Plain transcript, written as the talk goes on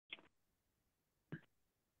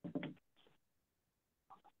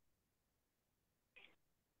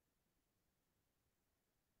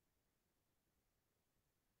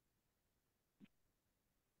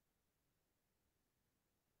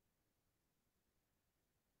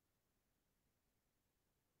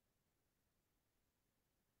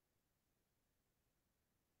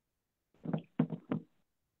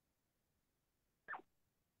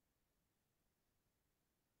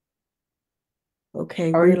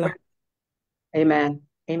Okay, Are you we're live. ready? Amen.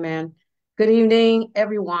 Amen. Good evening,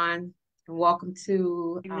 everyone, and welcome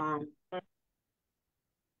to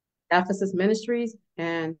Ephesus Ministries.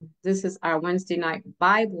 And this is our Wednesday night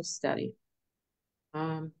Bible study.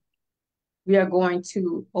 Um, we are going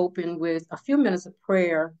to open with a few minutes of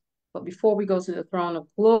prayer. But before we go to the throne of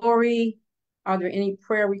glory, are there any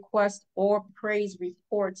prayer requests or praise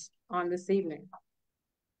reports on this evening?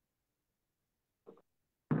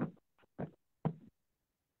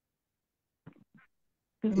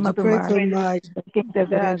 Could you Mother pray for Mary, my thanking the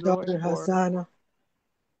God, Lord, granddaughter for Hassana?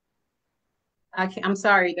 I'm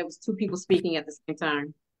sorry, there was two people speaking at the same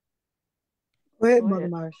time. Go ahead, go Mother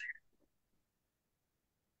ahead. Marsh.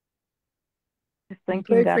 Just Can you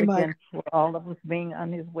thanking pray God for my again for all of us being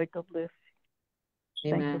on his wake up list.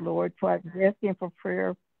 Thank the Amen. Lord for asking for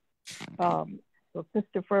prayer for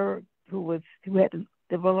Christopher, who had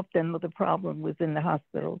developed another problem, was in the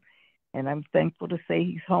hospital, and I'm thankful to say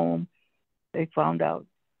he's home. They found out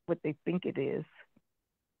what they think it is.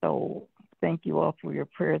 So thank you all for your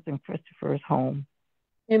prayers, and Christopher is home.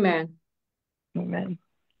 Amen. Amen.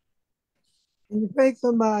 Can you pray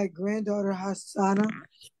for my granddaughter Hassana?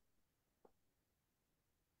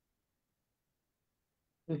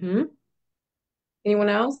 Mm-hmm. Anyone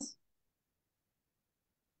else?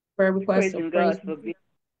 Prayer requests or Praising praise? God for being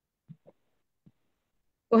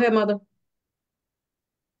Go ahead, Mother.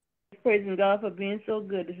 praising God for being so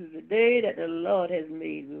good. This is the day that the Lord has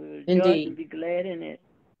made. We will rejoice and Indeed. be glad in it.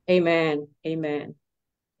 Amen. Amen.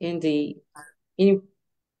 Indeed. Any,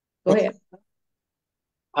 go ahead.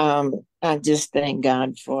 I just thank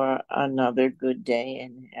God for another good day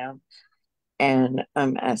in Him, and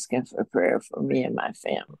I'm asking for prayer for me and my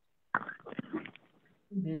family.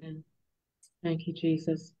 Amen. Thank you,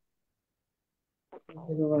 Jesus. Thank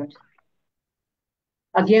you, Lord.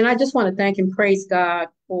 Again, I just want to thank and praise God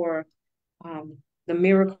for um, the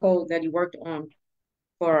miracle that He worked on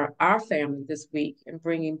for our family this week in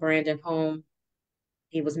bringing Brandon home.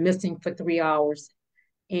 He was missing for 3 hours,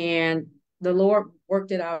 and the Lord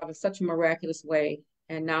worked it out in such a miraculous way.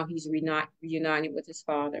 And now he's reunited with his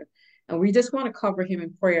father. And we just want to cover him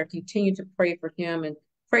in prayer, continue to pray for him and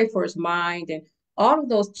pray for his mind and all of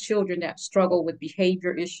those children that struggle with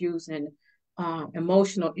behavior issues and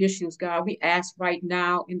emotional issues. God, we ask right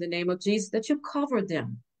now in the name of Jesus that you cover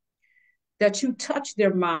them, that you touch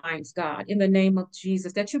their minds, God, in the name of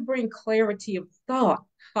Jesus, that you bring clarity of thought.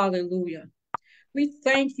 Hallelujah. We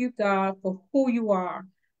thank you, God, for who you are,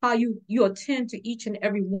 how you attend to each and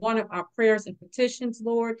every one of our prayers and petitions,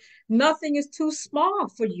 Lord. Nothing is too small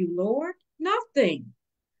for you, Lord. Nothing.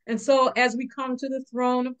 And so, as we come to the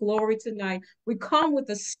throne of glory tonight, we come with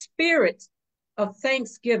a spirit of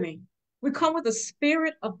thanksgiving. We come with a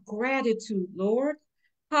spirit of gratitude, Lord.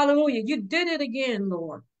 Hallelujah. You did it again,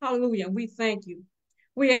 Lord. Hallelujah. We thank you.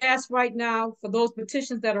 We ask right now for those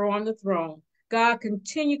petitions that are on the throne. God,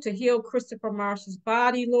 continue to heal Christopher Marshall's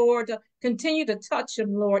body, Lord. Continue to touch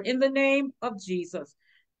him, Lord, in the name of Jesus.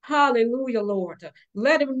 Hallelujah, Lord.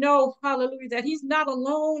 Let him know, hallelujah, that he's not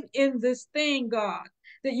alone in this thing, God,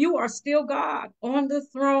 that you are still God on the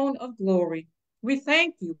throne of glory. We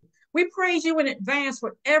thank you. We praise you in advance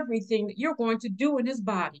for everything that you're going to do in his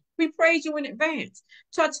body. We praise you in advance.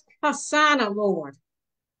 Touch Hassana, Lord.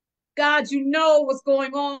 God, you know what's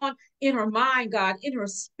going on in her mind, God, in her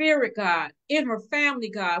spirit, God, in her family,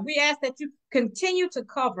 God. We ask that you continue to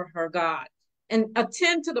cover her, God, and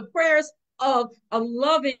attend to the prayers of a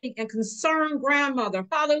loving and concerned grandmother.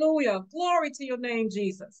 Hallelujah. Glory to your name,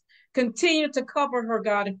 Jesus. Continue to cover her,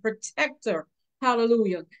 God, and protect her.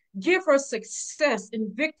 Hallelujah. Give her success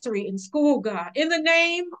and victory in school, God, in the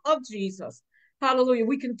name of Jesus. Hallelujah.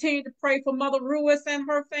 We continue to pray for Mother Ruiz and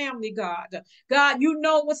her family, God. God, you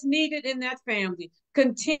know what's needed in that family.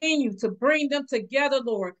 Continue to bring them together,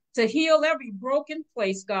 Lord, to heal every broken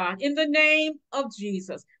place, God, in the name of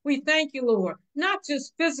Jesus. We thank you, Lord, not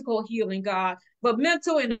just physical healing, God, but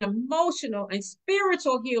mental and emotional and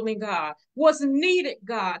spiritual healing, God, what's needed,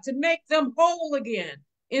 God, to make them whole again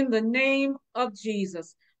in the name of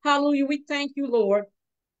Jesus. Hallelujah. We thank you, Lord,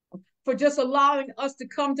 for just allowing us to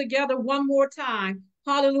come together one more time.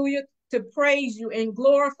 Hallelujah. To praise you and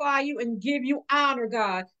glorify you and give you honor,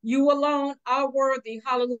 God. You alone are worthy.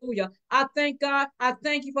 Hallelujah. I thank God. I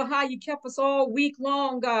thank you for how you kept us all week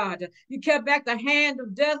long, God. You kept back the hand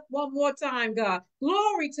of death one more time, God.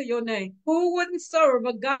 Glory to your name. Who wouldn't serve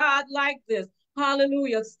a God like this?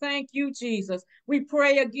 Hallelujah. Thank you, Jesus. We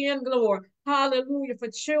pray again, Lord. Hallelujah. For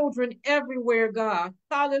children everywhere, God.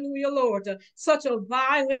 Hallelujah, Lord. Such a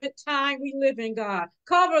violent time we live in, God.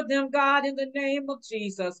 Cover them, God, in the name of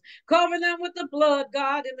Jesus. Cover them with the blood,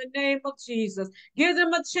 God, in the name of Jesus. Give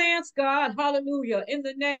them a chance, God. Hallelujah. In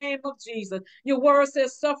the name of Jesus. Your word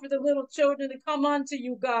says, suffer the little children to come unto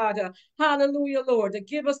you, God. Hallelujah, Lord. To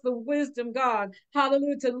give us the wisdom, God.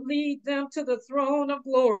 Hallelujah. To lead them to the throne of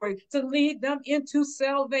glory. To lead them into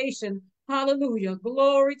salvation. Hallelujah.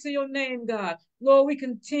 Glory to your name, God. Lord, we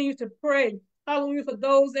continue to pray. Hallelujah. For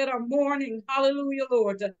those that are mourning. Hallelujah,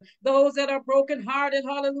 Lord. Those that are brokenhearted.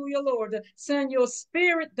 Hallelujah, Lord. Send your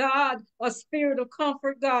spirit, God, a spirit of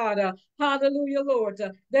comfort, God. Hallelujah, Lord.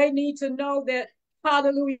 They need to know that.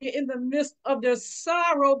 Hallelujah. In the midst of their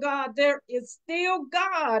sorrow, God, there is still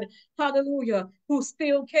God. Hallelujah. Who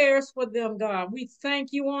still cares for them, God. We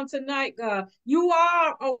thank you on tonight, God. You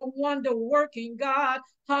are a wonder working God.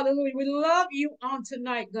 Hallelujah. We love you on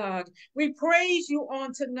tonight, God. We praise you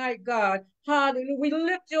on tonight, God. Hallelujah. We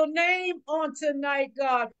lift your name on tonight,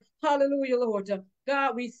 God. Hallelujah, Lord.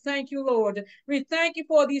 God, we thank you, Lord. We thank you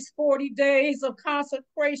for these 40 days of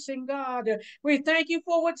consecration, God. We thank you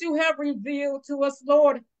for what you have revealed to us,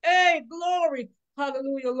 Lord. Hey, glory.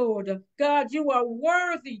 Hallelujah, Lord. God, you are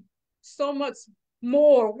worthy so much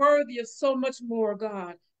more, worthy of so much more,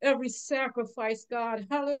 God. Every sacrifice, God.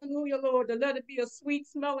 Hallelujah, Lord. Let it be a sweet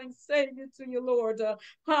smelling Savior to you, Lord.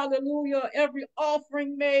 Hallelujah. Every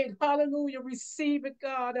offering made, hallelujah. Receive it,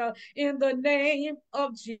 God, in the name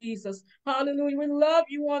of Jesus. Hallelujah. We love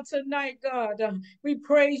you on tonight, God. We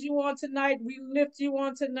praise you on tonight. We lift you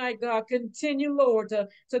on tonight, God. Continue, Lord,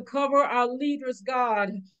 to cover our leaders,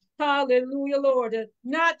 God. Hallelujah, Lord.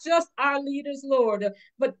 Not just our leaders, Lord,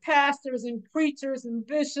 but pastors and preachers and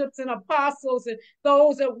bishops and apostles and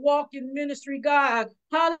those that walk in ministry, God.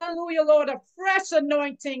 Hallelujah, Lord. A fresh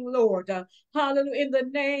anointing, Lord. Hallelujah. In the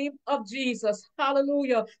name of Jesus.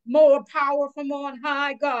 Hallelujah. More power from on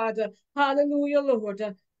high, God. Hallelujah,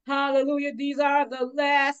 Lord. Hallelujah. These are the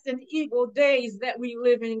last and evil days that we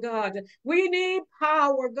live in, God. We need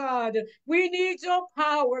power, God. We need your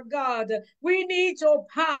power, God. We need your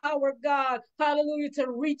power, God. Hallelujah. To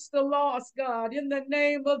reach the lost, God, in the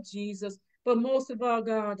name of Jesus. But most of all,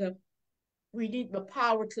 God, we need the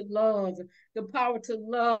power to love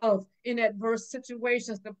in adverse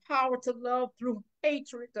situations, the power to love through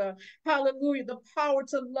hatred. Hallelujah. The power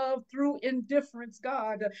to love through indifference,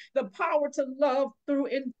 God. The power to love through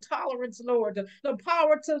intolerance, Lord. The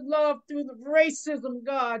power to love through the racism,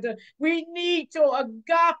 God. We need your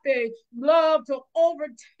agape love to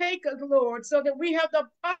overtake us, Lord, so that we have the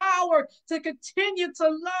power to continue to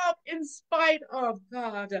love in spite of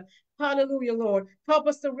God. Hallelujah, Lord. Help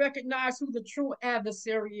us to recognize who the true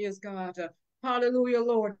adversary is, God. Hallelujah,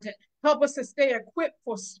 Lord. Help us to stay equipped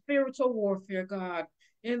for spiritual warfare, God.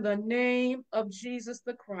 In the name of Jesus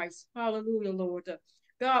the Christ. Hallelujah, Lord.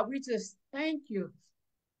 God, we just thank you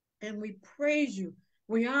and we praise you.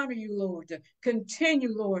 We honor you, Lord. Continue,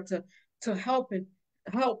 Lord, to help,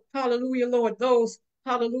 hallelujah, Lord, those,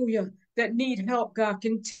 hallelujah, that need help, God.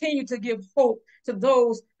 Continue to give hope to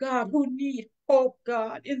those, God, who need hope,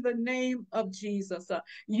 God, in the name of Jesus.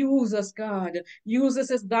 Use us, God. Use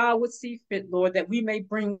us as thou would see fit, Lord, that we may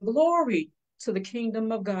bring glory to the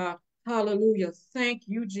kingdom of God. Hallelujah. Thank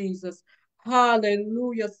you, Jesus.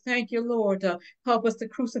 Hallelujah. Thank you, Lord. Help us to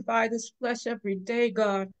crucify this flesh every day,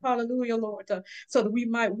 God. Hallelujah, Lord. So that we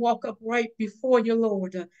might walk upright before you,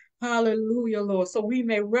 Lord. Hallelujah, Lord. So we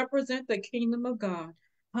may represent the kingdom of God.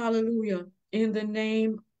 Hallelujah. In the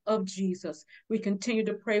name of Jesus. We continue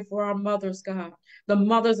to pray for our mothers, God. The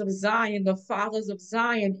mothers of Zion, the fathers of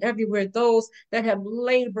Zion, everywhere. Those that have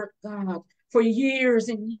labored, God, for years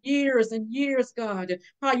and years and years, God.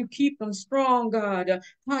 How you keep them strong, God.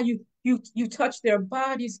 How you touch their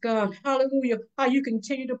bodies, God. Hallelujah. How you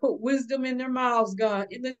continue to put wisdom in their mouths, God.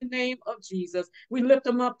 In the name of Jesus. We lift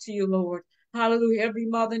them up to you, Lord. Hallelujah. Every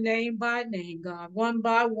mother, name by name, God. One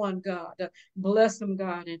by one, God. Bless them,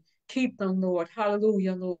 God, and keep them, Lord.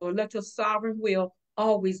 Hallelujah, Lord. Let your sovereign will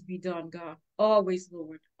always be done, God. Always,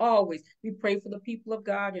 Lord. Always. We pray for the people of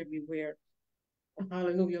God everywhere.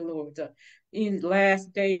 Hallelujah, Lord. In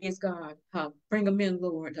last days, God, bring them in,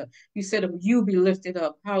 Lord. You said if you be lifted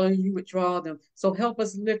up, hallelujah, you would draw them. So help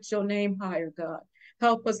us lift your name higher, God.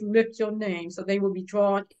 Help us lift your name so they will be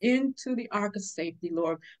drawn into the ark of safety,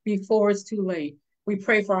 Lord, before it's too late. We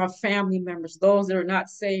pray for our family members, those that are not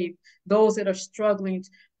saved, those that are struggling,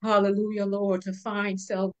 hallelujah, Lord, to find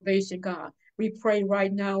salvation, God. We pray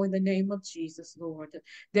right now in the name of Jesus, Lord,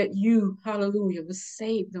 that you, hallelujah, will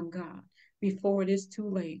save them, God, before it is too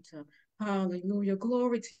late. Hallelujah.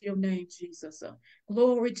 Glory to your name, Jesus.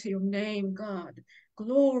 Glory to your name, God.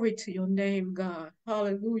 Glory to your name, God.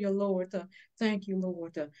 Hallelujah, Lord. Thank you,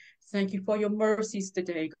 Lord. Thank you for your mercies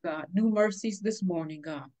today, God. New mercies this morning,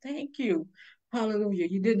 God. Thank you. Hallelujah.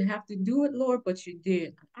 You didn't have to do it, Lord, but you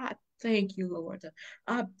did. I thank you, Lord.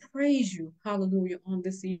 I praise you. Hallelujah. On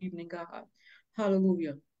this evening, God.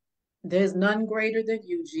 Hallelujah. There's none greater than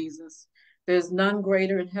you, Jesus. There's none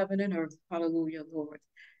greater in heaven and earth. Hallelujah, Lord.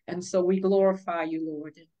 And so we glorify you,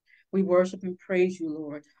 Lord. We worship and praise you,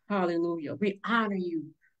 Lord. Hallelujah. We honor you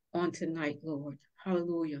on tonight, Lord.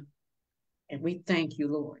 Hallelujah. And we thank you,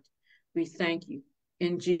 Lord. We thank you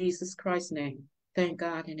in Jesus Christ's name. Thank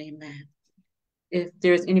God and amen. If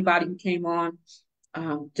there's anybody who came on,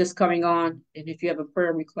 just coming on, and if you have a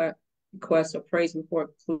prayer request or praise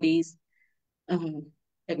report, please um,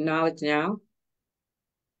 acknowledge now.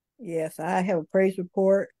 Yes, I have a praise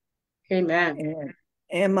report, Amen.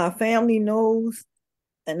 and my family knows,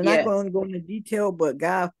 and I'm not Yes. going to go into detail, but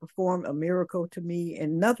God performed a miracle to me,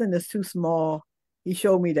 and nothing is too small. He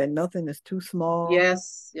showed me that nothing is too small.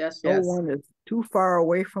 Yes. No one is too far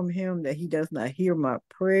away from him that he does not hear my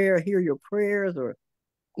prayer, hear your prayers, or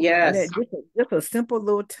and Yes. that just a simple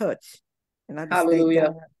little touch. And I just thank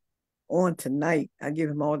Hallelujah. God on tonight. I give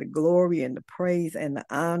him all the glory and the praise and the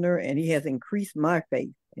honor, and he has increased my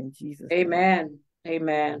faith in Jesus' name. Amen.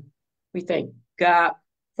 Amen. We thank God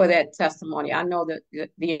for that testimony. I know that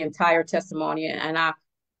the entire testimony, and I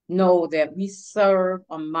know that we serve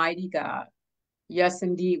a mighty God. Yes,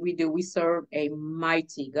 indeed, we do. We serve a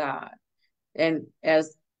mighty God. And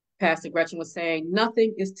as Pastor Gretchen was saying,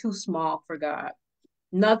 nothing is too small for God.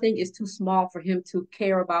 Nothing is too small for him to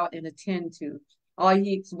care about and attend to. All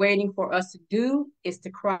he's waiting for us to do is to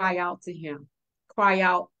cry out to him, cry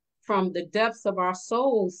out from the depths of our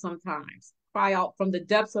souls sometimes, cry out from the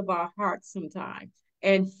depths of our hearts sometimes,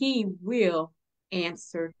 and he will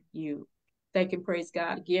answer you. Thank and praise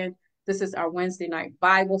God. Again, this is our Wednesday night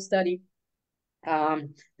Bible study.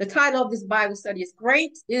 The title of this Bible study is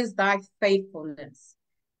Great is Thy Faithfulness,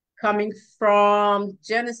 coming from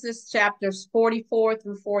Genesis chapters 44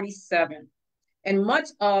 through 47. And much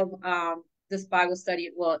of this Bible study,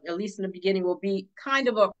 well, at least in the beginning, will be kind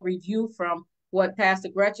of a review from what Pastor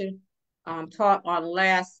Gretchen taught on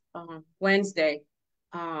last Wednesday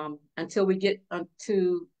until we get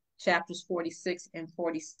to chapters 46 and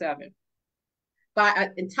 47. But I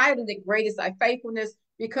entitled it Great is Thy Faithfulness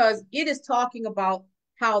because it is talking about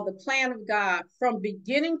how the plan of God from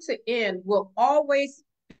beginning to end will always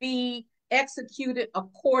be executed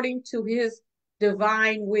according to his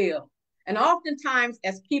divine will. And oftentimes,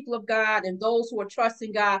 as people of God and those who are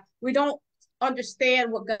trusting God, we don't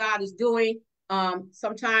understand what God is doing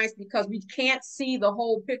sometimes because we can't see the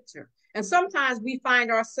whole picture. And sometimes we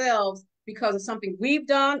find ourselves, because of something we've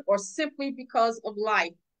done or simply because of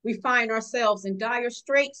life, we find ourselves in dire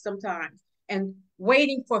straits sometimes and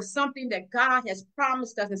waiting for something that God has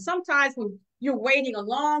promised us. And sometimes when you're waiting a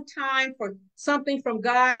long time for something from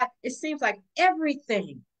God, it seems like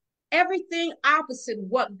everything opposite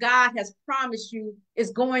what God has promised you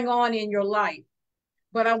is going on in your life.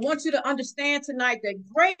 But I want you to understand tonight that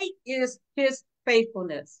great is his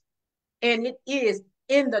faithfulness. And it is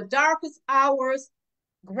in the darkest hours,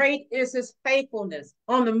 great is his faithfulness.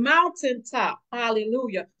 On the mountaintop,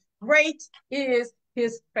 hallelujah, great is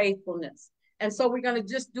his faithfulness. And so we're going to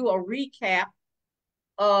just do a recap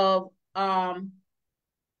of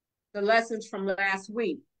the lessons from last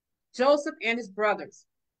week. Joseph and his brothers.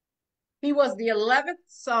 He was the 11th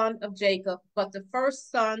son of Jacob, but the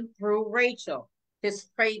first son through Rachel,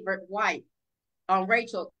 his favorite wife.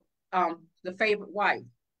 Rachel, the favorite wife.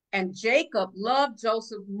 And Jacob loved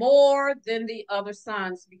Joseph more than the other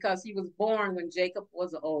sons because he was born when Jacob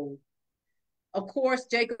was old. Of course,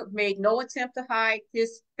 Jacob made no attempt to hide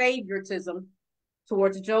his favoritism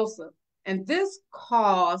towards Joseph. And this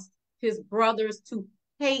caused his brothers to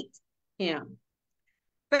hate him.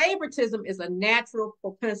 Favoritism is a natural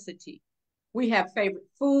propensity. We have favorite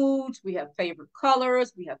foods, we have favorite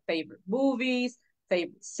colors, we have favorite movies,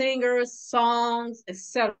 favorite singers, songs,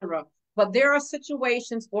 etc. But there are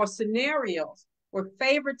situations or scenarios where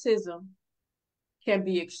favoritism can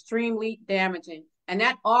be extremely damaging. And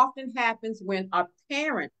that often happens when a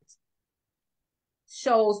parent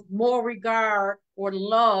shows more regard or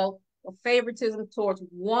love or favoritism towards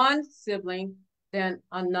one sibling than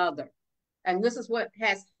another. And this is what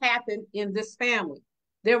has happened in this family.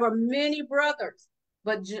 There were many brothers,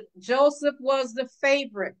 but Joseph was the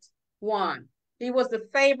favorite one. He was the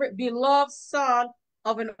favorite, beloved son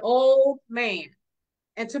of an old man.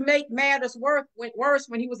 And to make matters worse,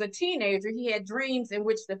 when he was a teenager, he had dreams in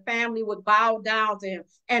which the family would bow down to him.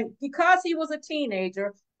 And because he was a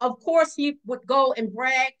teenager, of course, he would go and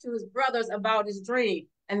brag to his brothers about his dream.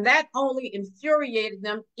 And that only infuriated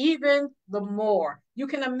them even the more. You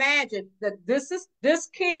can imagine that this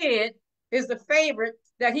kid is the favorite,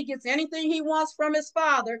 that he gets anything he wants from his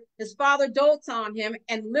father. His father dotes on him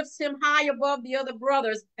and lifts him high above the other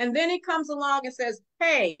brothers. And then he comes along and says,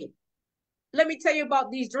 hey, let me tell you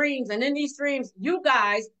about these dreams. And in these dreams, you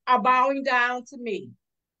guys are bowing down to me.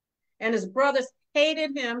 And his brothers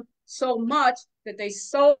hated him so much that they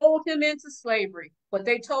sold him into slavery. But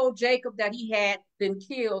they told Jacob that he had been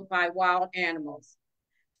killed by wild animals.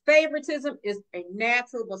 Favoritism is a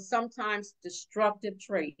natural but sometimes destructive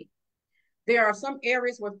trait. There are some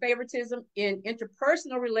areas where favoritism in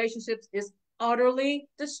interpersonal relationships is utterly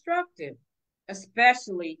destructive,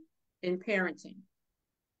 especially in parenting.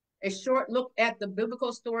 A short look at the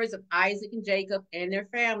biblical stories of Isaac and Jacob and their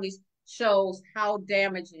families shows how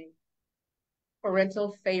damaging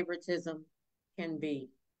parental favoritism can be.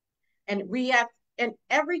 And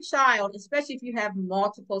every child, especially if you have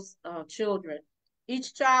multiple children,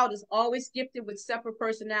 each child is always gifted with separate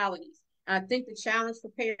personalities. And I think the challenge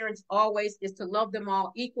for parents always is to love them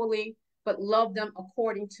all equally, but love them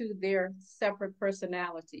according to their separate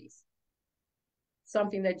personalities.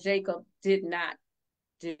 Something that Jacob did not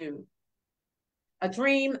do. A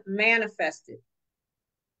dream manifested.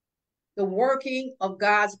 The working of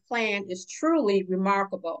God's plan is truly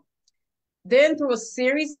remarkable. Then, through a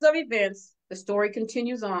series of events, the story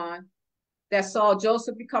continues on, that saw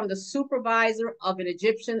Joseph become the supervisor of an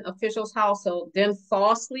Egyptian official's household, then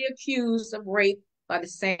falsely accused of rape by the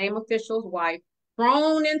same official's wife,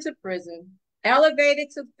 thrown into prison, elevated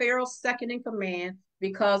to Pharaoh's second in command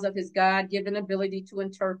because of his God-given ability to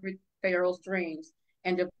interpret Pharaoh's dreams,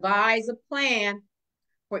 and devise a plan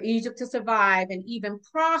for Egypt to survive and even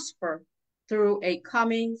prosper through a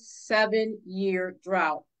coming 7-year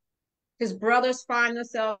drought. His brothers find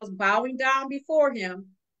themselves bowing down before him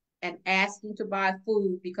and asking to buy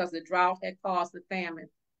food because the drought had caused the famine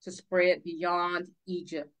to spread beyond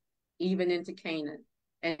Egypt, even into Canaan.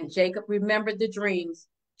 And Jacob remembered the dreams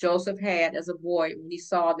Joseph had as a boy when he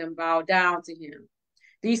saw them bow down to him.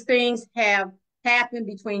 These things have happened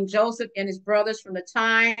between Joseph and his brothers from the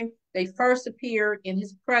time they first appeared in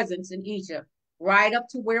his presence in Egypt, right up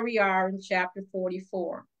to where we are in chapter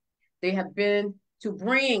 44. They have been to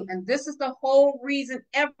bring, and this is the whole reason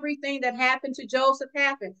everything that happened to Joseph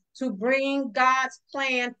happened, to bring God's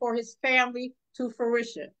plan for his family to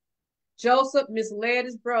fruition. Joseph misled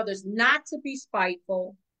his brothers not to be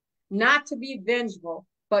spiteful, not to be vengeful,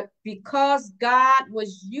 but because God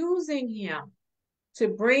was using him to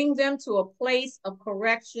bring them to a place of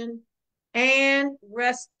correction and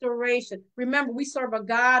restoration. Remember, we serve a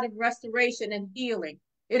God of restoration and healing.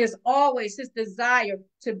 It is always his desire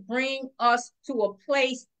to bring us to a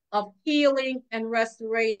place of healing and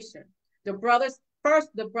restoration. The brothers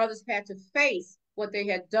had to face what they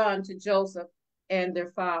had done to Joseph and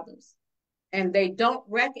their fathers. And they don't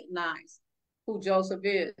recognize who Joseph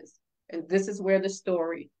is. And this is where the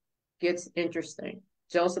story gets interesting.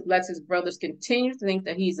 Joseph lets his brothers continue to think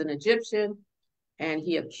that he's an Egyptian, and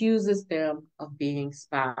he accuses them of being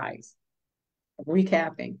spies.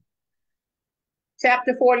 Recapping.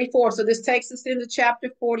 Chapter 44. So this takes us into chapter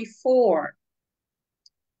 44.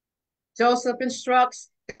 Joseph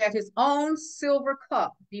instructs that his own silver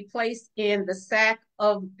cup be placed in the sack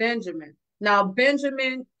of Benjamin. Now,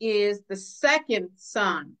 Benjamin is the second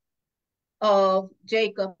son of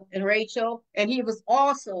Jacob and Rachel, and he was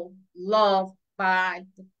also loved by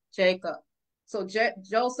Jacob. So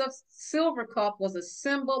Joseph's silver cup was a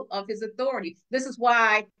symbol of his authority. This is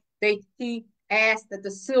why he asked that the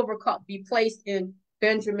silver cup be placed in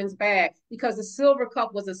Benjamin's bag, because the silver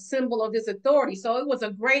cup was a symbol of his authority. So it was a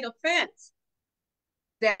great offense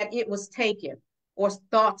that it was taken, or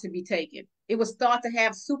thought to be taken. It was thought to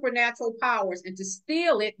have supernatural powers, and to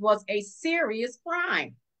steal it was a serious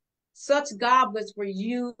crime. Such goblets were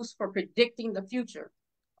used for predicting the future.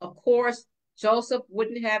 Of course, Joseph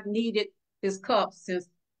wouldn't have needed his cup, since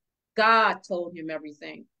God told him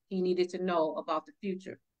everything he needed to know about the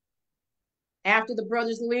future. After the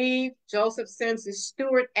brothers leave, Joseph sends his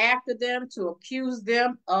steward after them to accuse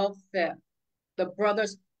them of theft. The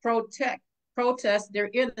brothers protest their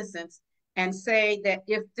innocence and say that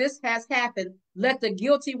if this has happened, let the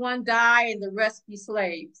guilty one die and the rest be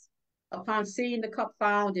slaves. Upon seeing the cup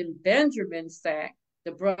found in Benjamin's sack,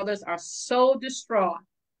 the brothers are so distraught,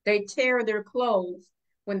 they tear their clothes.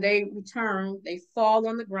 When they return, they fall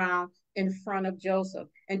on the ground in front of Joseph.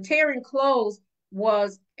 And tearing clothes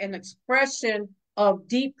was an expression of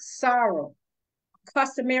deep sorrow, a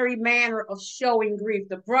customary manner of showing grief.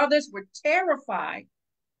 The brothers were terrified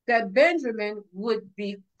that Benjamin would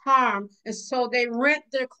be harm. And so they rent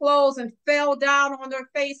their clothes and fell down on their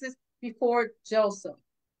faces before Joseph.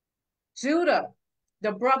 Judah,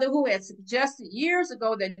 the brother who had suggested years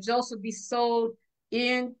ago that Joseph be sold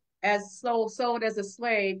as a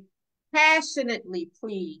slave, passionately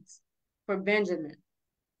pleads for Benjamin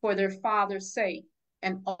for their father's sake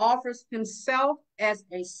and offers himself as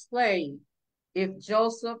a slave if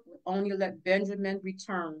Joseph would only let Benjamin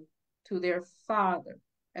return to their father.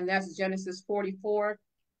 And that's Genesis 44,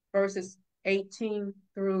 verses 18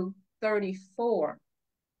 through 34.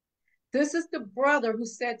 This is the brother who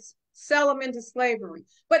said, sell him into slavery.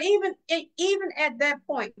 But even at that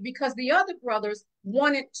point, because the other brothers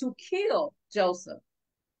wanted to kill Joseph.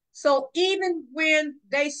 So even when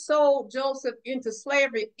they sold Joseph into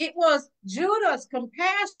slavery, it was Judah's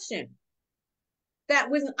compassion that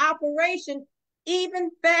was in operation even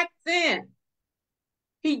back then.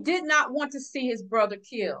 He did not want to see his brother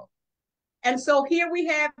killed. And so here we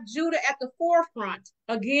have Judah at the forefront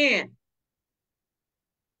again,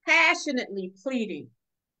 passionately pleading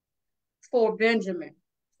for Benjamin,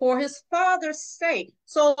 for his father's sake.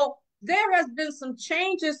 So there has been some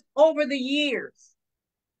changes over the years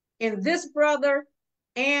in this brother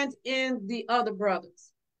and in the other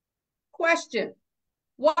brothers. Question: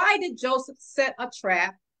 why did Joseph set a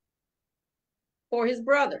trap for his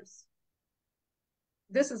brothers?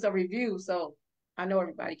 This is a review, so I know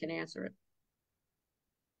everybody can answer it.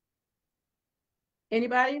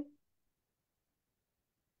 Anybody?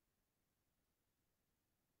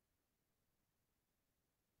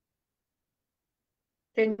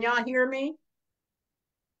 Can y'all hear me?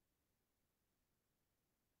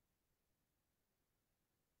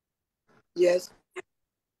 Yes.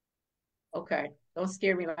 Okay, don't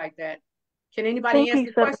scare me like that. Can anybody answer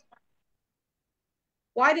the question?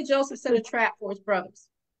 Why did Joseph set a trap for his brothers?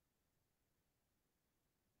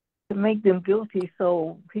 To make them guilty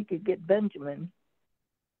so he could get Benjamin.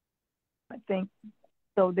 I think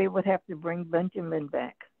so they would have to bring Benjamin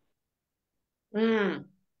back.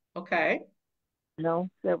 Okay. No,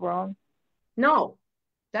 is that wrong? No,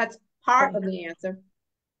 that's part of the answer.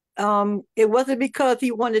 It wasn't because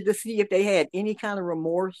he wanted to see if they had any kind of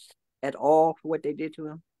remorse at all for what they did to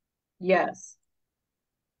him. Yes.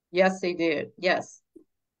 Yes, they did. Yes.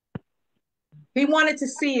 He wanted to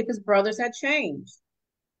see if his brothers had changed.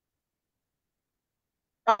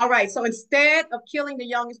 All right, so instead of killing the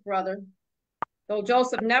youngest brother, though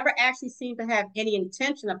Joseph never actually seemed to have any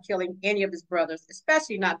intention of killing any of his brothers,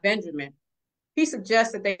 especially not Benjamin, he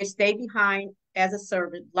suggests that they stay behind as a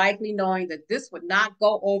servant, likely knowing that this would not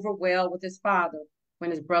go over well with his father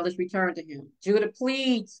when his brothers return to him. Judah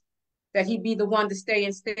pleads that he be the one to stay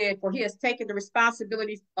instead, for he has taken the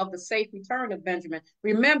responsibility of the safe return of Benjamin.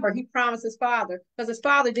 Remember, he promised his father, because his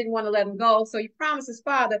father didn't want to let him go, so he promised his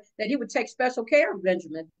father that he would take special care of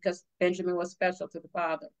Benjamin, because Benjamin was special to the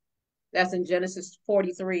father. That's in Genesis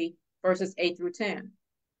 43, verses 8 through 10.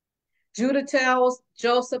 Judah tells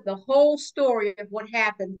Joseph the whole story of what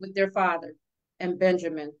happened with their father and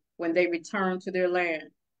Benjamin when they returned to their land.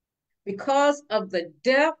 Because of the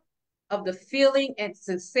depth of the feeling and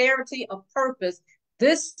sincerity of purpose,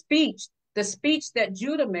 this speech, the speech that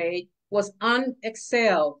Judah made, was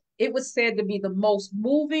unexcelled. It was said to be the most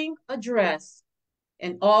moving address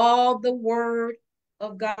in all the word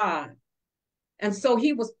of God. And so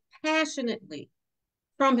he was passionately,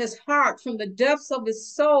 from his heart, from the depths of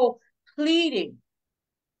his soul, pleading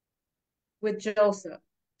with Joseph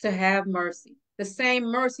to have mercy, the same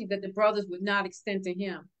mercy that the brothers would not extend to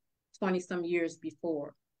him 20 some years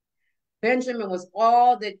before. Benjamin was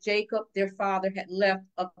all that Jacob, their father, had left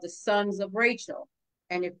of the sons of Rachel.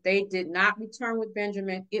 And if they did not return with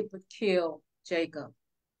Benjamin, it would kill Jacob.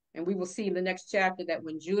 And we will see in the next chapter that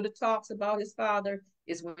when Judah talks about his father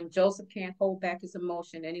is when Joseph can't hold back his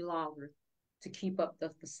emotion any longer to keep up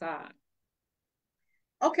the facade.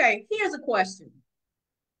 Okay, here's a question.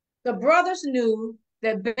 The brothers knew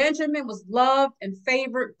that Benjamin was loved and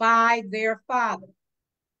favored by their father.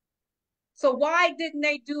 So why didn't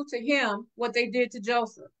they do to him what they did to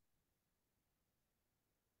Joseph?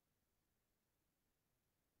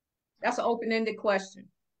 That's an open-ended question.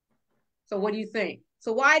 So what do you think?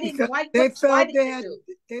 So why didn't they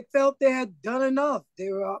felt they had done enough. They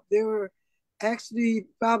were actually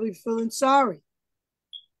probably feeling sorry.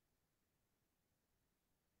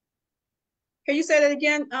 Can you say that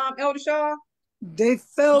again, Elder Shaw? They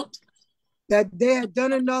felt that they had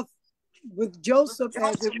done enough with Joseph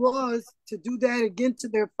as it was to do that again to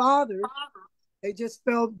their father. They just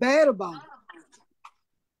felt bad about it.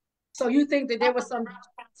 So you think that there was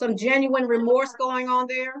some genuine remorse going on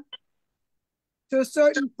there? To a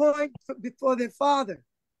certain point before their father.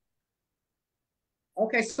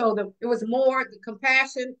 Okay, so it was more, the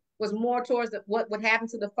compassion was more towards what would happen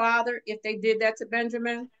to the father if they did that to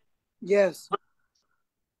Benjamin. Yes.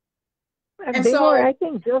 And They were, so, I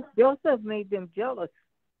think Joseph made them jealous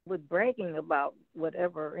with bragging about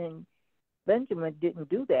whatever, and Benjamin didn't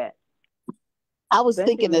do that. I was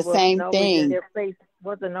thinking the Benjamin same thing.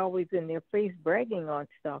 wasn't always in their face bragging on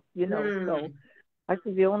stuff, So I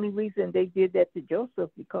think the only reason they did that to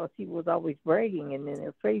Joseph because he was always bragging and in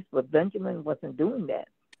their face, but Benjamin wasn't doing that.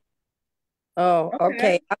 Oh,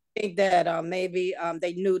 okay. I think that maybe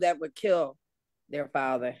they knew that would kill their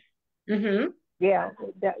father. Mm-hmm. Yeah,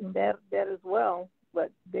 that as well.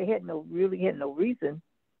 But they really had no reason.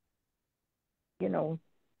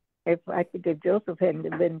 If Joseph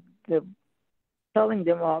hadn't been telling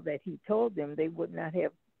them all that he told them, they would not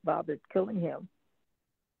have bothered killing him.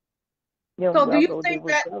 So do you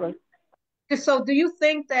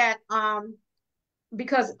think that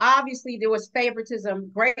because obviously there was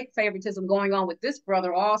great favoritism going on with this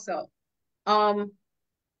brother also.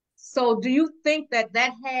 So do you think that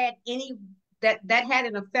had that had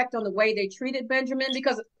an effect on the way they treated Benjamin?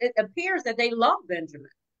 Because it appears that they loved Benjamin.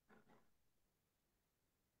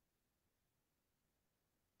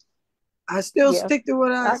 I still stick to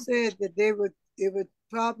what I said, that it would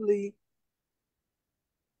probably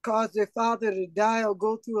cause their father to die or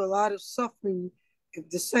go through a lot of suffering if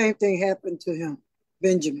the same thing happened to him,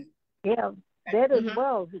 Benjamin. Yeah, that as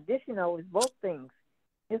well. Additional is both things.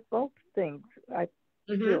 It's both things. I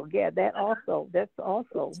feel. Yeah, that's also.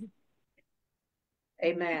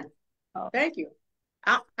 Amen. Thank you.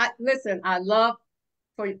 Listen, I love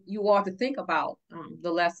for you all to think about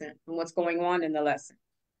the lesson and what's going on in the lesson.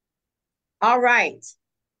 All right,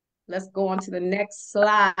 let's go on to the next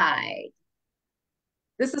slide.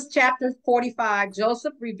 This is chapter 45.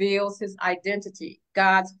 Joseph reveals his identity,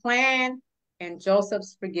 God's plan, and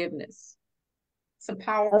Joseph's forgiveness. It's a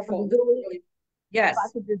powerful. Yes. If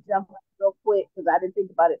I could just jump in real quick, because I didn't think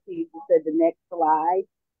about it till you said the next slide.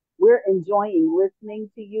 We're enjoying listening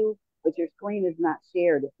to you, but your screen is not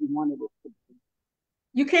shared if you wanted it to be.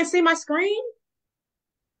 You can't see my screen?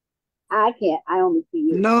 I can't. I only see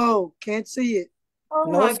you. No, can't see it. Oh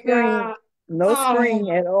no my screen. God. No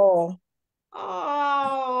screen at all.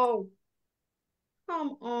 Oh,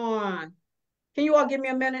 come on. Can you all give me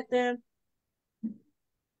a minute then?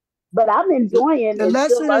 But I'm enjoying the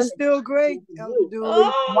lesson is still great.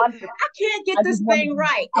 Oh, I can't get this thing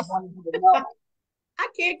right. I wanted you to know. I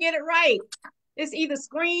can't get it right. It's either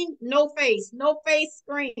screen, no face,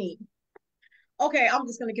 screen. Okay, I'm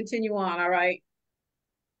just going to continue on, all right?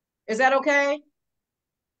 Is that okay?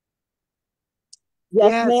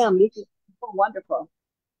 Yes, ma'am. This is wonderful.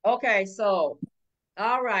 Okay, so,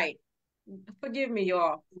 all right. Forgive me,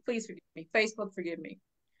 y'all. Please forgive me. Facebook, forgive me.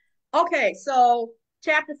 Okay, so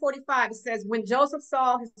chapter 45, it says, when Joseph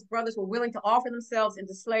saw his brothers were willing to offer themselves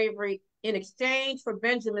into slavery in exchange for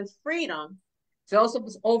Benjamin's freedom, Joseph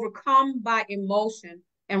was overcome by emotion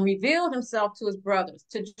and revealed himself to his brothers.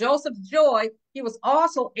 To Joseph's joy, he was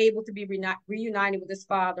also able to be reunited with his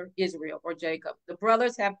father, Israel, or Jacob. The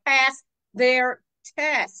brothers have passed their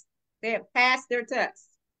test. They have passed their test.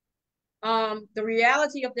 The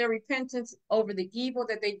reality of their repentance over the evil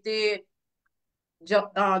that they did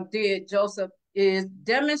Joseph is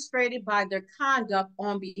demonstrated by their conduct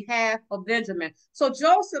on behalf of Benjamin. So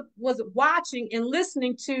Joseph was watching and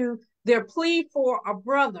listening to their plea for a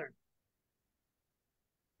brother,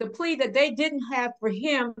 the plea that they didn't have for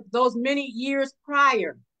him those many years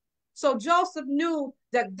prior. So Joseph knew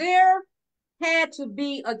that there had to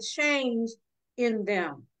be a change in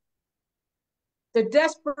them. The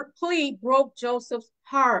desperate plea broke Joseph's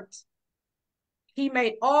heart. He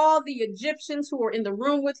made all the Egyptians who were in the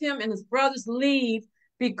room with him and his brothers leave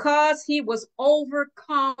because he was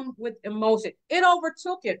overcome with emotion. It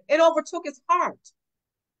overtook his heart.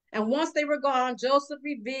 And once they were gone, Joseph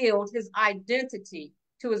revealed his identity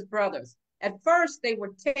to his brothers. At first, they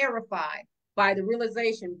were terrified by the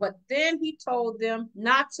realization, but then he told them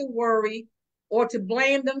not to worry or to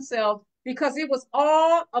blame themselves because it was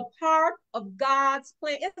all a part of God's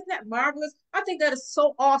plan. Isn't that marvelous? I think that is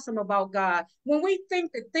so awesome about God. When we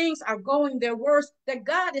think that things are going their worst, that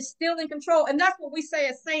God is still in control. And that's what we say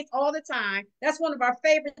as saints all the time. That's one of our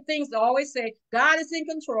favorite things to always say. God is in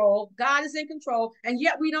control. God is in control. And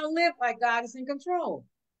yet we don't live like God is in control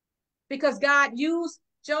because God used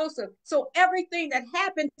Joseph. So everything that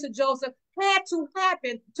happened to Joseph had to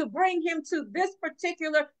happen to bring him to this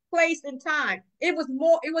particular place in time. It was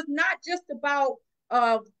not just about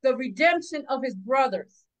the redemption of his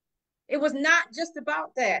brothers. It was not just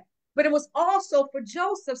about that, but it was also for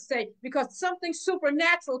Joseph's sake because something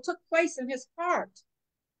supernatural took place in his heart.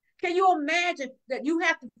 Can you imagine that you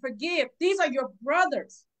have to forgive? These are your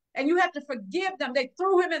brothers, and you have to forgive them. They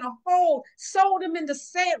threw him in a hole, sold him into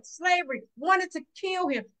slavery, wanted to kill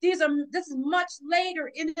him. This is much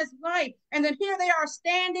later in his life. And then here they are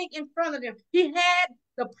standing in front of him. He had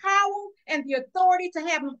the power and the authority to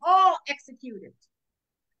have them all executed.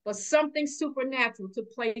 But something supernatural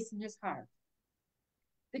took place in his heart,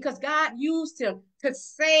 because God used him to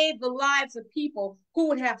save the lives of people who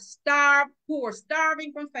would have starved, who were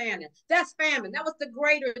starving from famine. That's famine. That was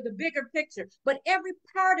the bigger picture. But every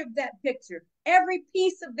part of that picture, every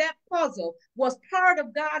piece of that puzzle was part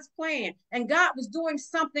of God's plan. And God was doing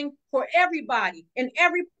something for everybody in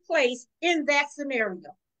every place in that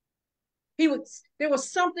scenario. There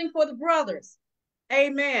was something for the brothers.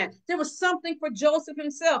 Amen. There was something for Joseph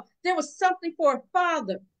himself. There was something for a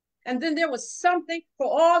father. And then there was something for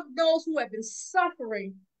all those who have been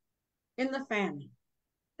suffering in the famine.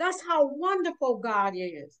 That's how wonderful God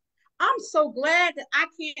is. I'm so glad that I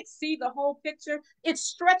can't see the whole picture. It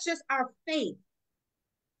stretches our faith.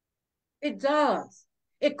 It does.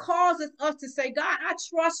 It causes us to say, God, I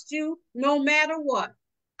trust you no matter what.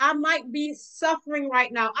 I might be suffering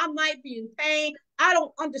right now. I might be in pain. I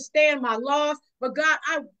don't understand my loss, but God,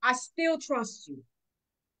 I still trust you.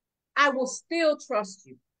 I will still trust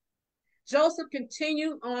you. Joseph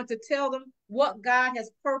continued on to tell them what God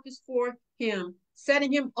has purposed for him,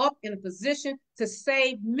 setting him up in a position to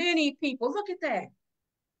save many people. Look at that.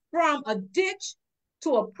 From a ditch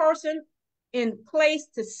to a person in place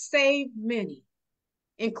to save many,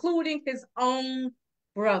 including his own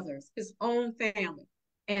brothers, his own family,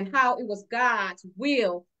 and how it was God's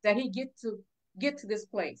will that he get to this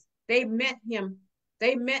place. They meant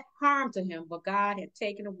harm to him, but God had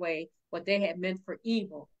taken away what they had meant for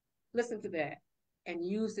evil. Listen to that. And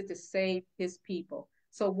used it to save his people.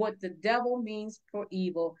 So what the devil means for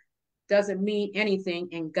evil doesn't mean anything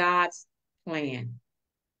in God's plan,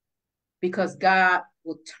 because God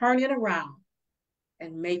will turn it around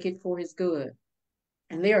and make it for his good.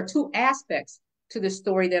 And there are two aspects to the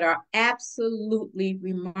story that are absolutely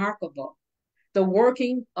remarkable: the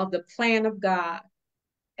working of the plan of God,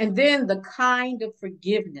 and then the kind of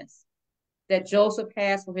forgiveness that Joseph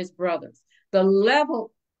has for his brothers. The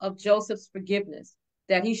level of Joseph's forgiveness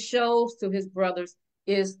that he shows to his brothers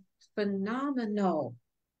is phenomenal.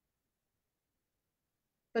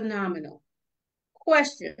 Phenomenal.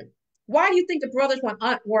 Question: why do you think the brothers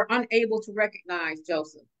were unable to recognize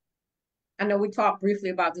Joseph? I know we talked briefly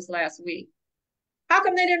about this last week. How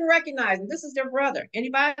come they didn't recognize him? This is their brother.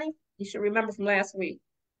 Anybody? You should remember from last week.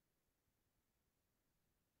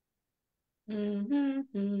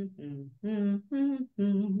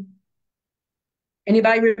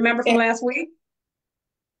 Anybody remember from last week?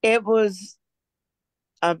 It was,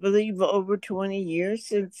 I believe, over 20 years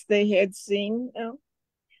since they had seen him.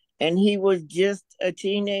 And he was just a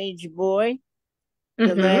teenage boy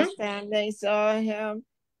the last time they saw him.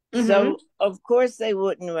 So, of course, they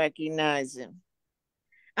wouldn't recognize him.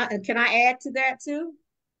 Can I add to that, too?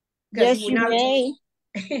 Yes, you may.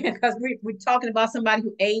 Because we're talking about somebody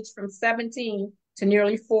who aged from 17 to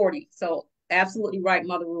nearly 40. So, absolutely right,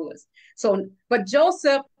 Mother Rulers. So, but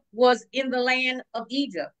Joseph was in the land of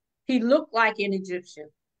Egypt. He looked like an Egyptian.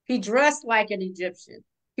 He dressed like an Egyptian.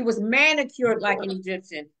 He was manicured like an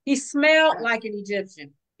Egyptian. He smelled like an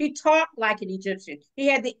Egyptian. He talked like an Egyptian. He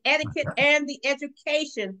had the etiquette and the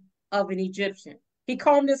education of an Egyptian. He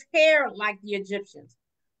combed his hair like the Egyptians,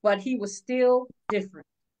 but he was still different.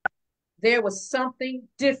 There was something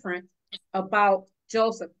different about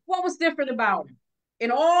Joseph. What was different about him?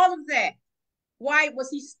 In all of that, why was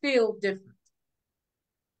he still different?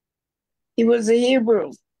 He was a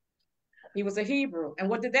Hebrew. He was a Hebrew. And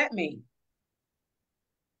what did that mean?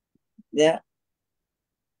 Yeah.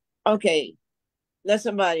 Okay. Let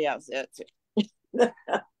somebody else answer.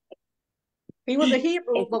 He was a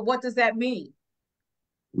Hebrew, but what does that mean?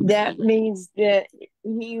 That means that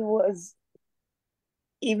he was,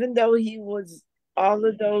 even though he was all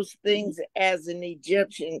of those things as an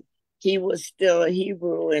Egyptian, he was still a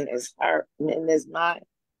Hebrew in his heart and in his mind.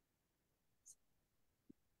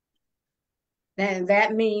 And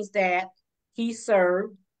that means that he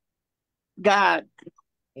served God.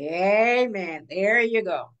 Amen. There you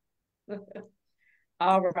go.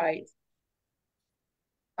 All right.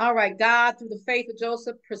 All right. God, through the faith of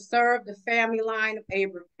Joseph, preserved the family line of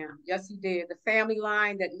Abraham. Yes, he did. The family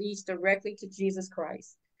line that leads directly to Jesus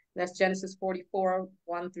Christ. That's Genesis 44,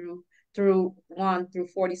 1 through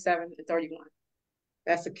 47 and 31.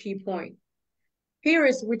 That's a key point. Here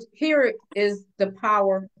is the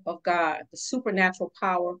power of God, the supernatural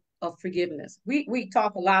power of forgiveness. We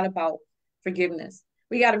talk a lot about forgiveness.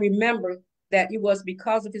 We got to remember that it was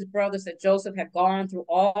because of his brothers that Joseph had gone through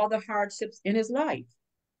all the hardships in his life.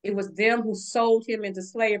 It was them who sold him into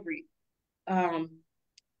slavery. And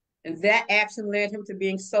that action led him to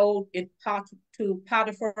being sold to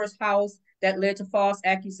Potiphar's house, that led to false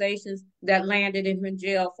accusations that landed him in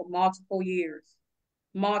jail for multiple years.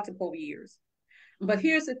 Multiple years. But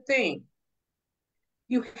here's the thing.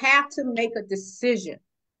 You have to make a decision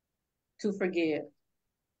to forgive.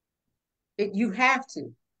 You have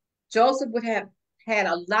to. Joseph would have had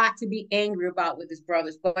a lot to be angry about with his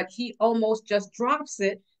brothers, but he almost just drops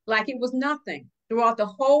it like it was nothing. Throughout the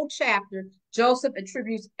whole chapter, Joseph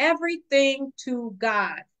attributes everything to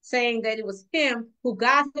God, saying that it was him who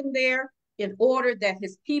got him there in order that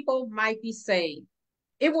his people might be saved.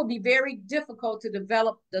 It will be very difficult to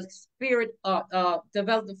develop the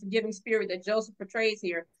forgiving spirit that Joseph portrays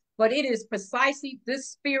here, but it is precisely this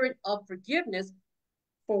spirit of forgiveness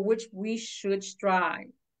for which we should strive.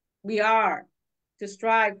 We are to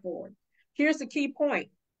strive for it. Here's the key point.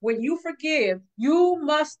 When you forgive, you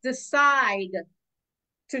must decide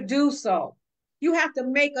to do so. You have to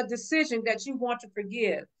make a decision that you want to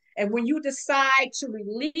forgive. And when you decide to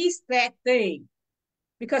release that thing,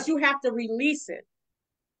 because you have to release it,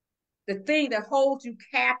 the thing that holds you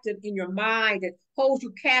captive in your mind, that holds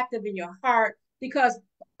you captive in your heart, because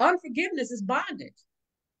unforgiveness is bondage.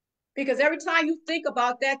 Because every time you think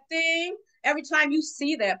about that thing, every time you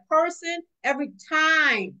see that person, every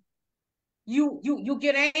time you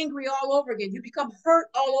get angry all over again, you become hurt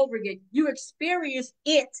all over again, you experience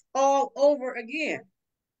it all over again.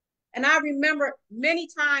 And I remember many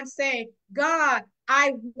times saying, God,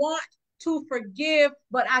 I want to forgive,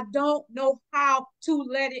 but I don't know how to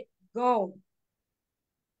let it go.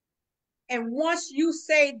 And once you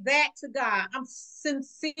say that to God, I'm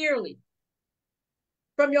sincerely,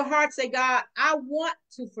 from your heart, say, God, I want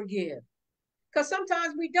to forgive. Because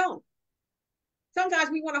sometimes we don't.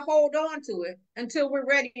 Sometimes we want to hold on to it until we're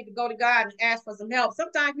ready to go to God and ask for some help.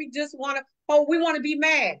 Sometimes we just want to, we want to be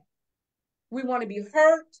mad. We want to be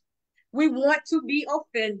hurt. We want to be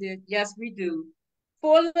offended. Yes, we do.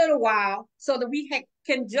 For a little while, so that we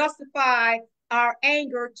can justify our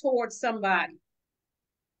anger towards somebody.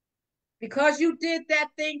 Because you did that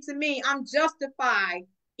thing to me, I'm justified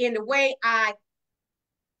in the way I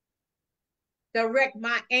direct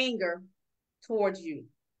my anger towards you.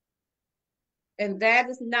 And that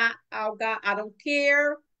is not how God, I don't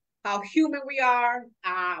care how human we are.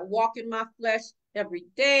 I walk in my flesh every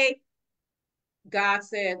day. God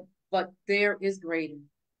said, but there is greater.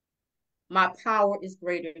 My power is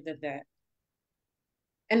greater than that.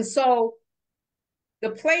 And so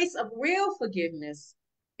the place of real forgiveness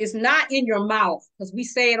is not in your mouth, because we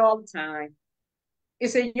say it all the time.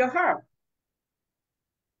 It's in your heart.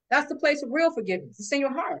 That's the place of real forgiveness. It's in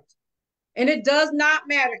your heart. And it does not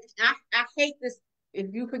matter. I hate this. If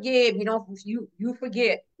you forgive, you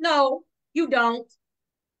forget. No, you don't.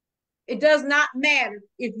 It does not matter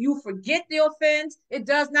if you forget the offense. It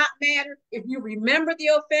does not matter if you remember the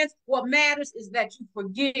offense. What matters is that you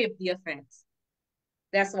forgive the offense.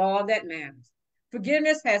 That's all that matters.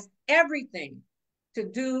 Forgiveness has everything to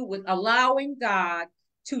do with allowing God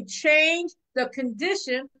to change the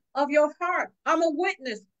condition of your heart. I'm a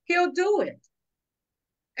witness. He'll do it.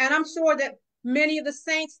 And I'm sure that many of the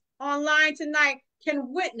saints online tonight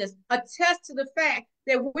can witness, attest to the fact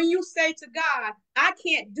that when you say to God, I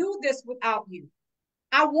can't do this without you.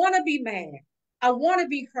 I want to be mad. I want to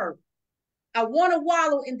be hurt. I want to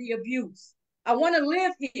wallow in the abuse. I want to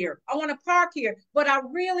live here. I want to park here, but I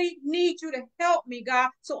really need you to help me, God,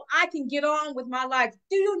 so I can get on with my life.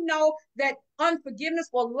 Do you know that unforgiveness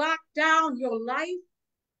will lock down your life?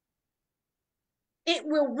 It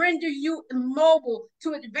will render you immobile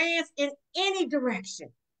to advance in any direction.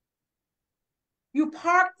 You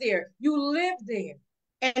park there, you live there,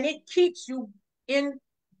 and it keeps you in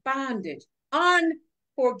bondage,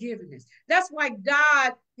 unforgiveness. That's why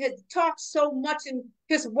God has talked so much in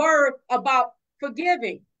his word about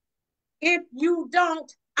forgiving. If you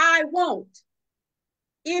don't, I won't.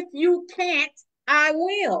 If you can't, I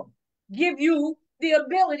will give you the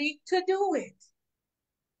ability to do it.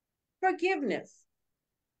 Forgiveness.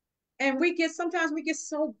 And sometimes we get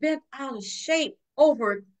so bent out of shape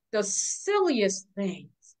over the silliest things.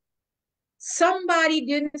 Somebody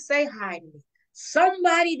didn't say hi to me.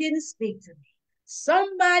 Somebody didn't speak to me.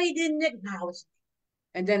 Somebody didn't acknowledge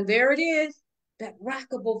me. And then there it is, that rock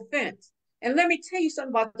of offense. And let me tell you something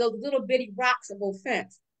about those little bitty rocks of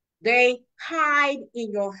offense. They hide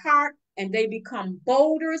in your heart and they become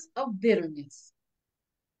boulders of bitterness.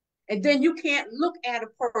 And then you can't look at a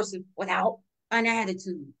person without an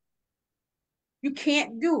attitude. You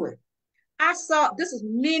can't do it. I saw, this is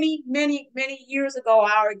many, many, many years ago.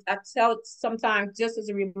 I tell it sometimes just as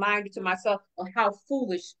a reminder to myself of how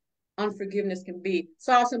foolish unforgiveness can be.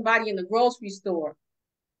 Saw somebody in the grocery store.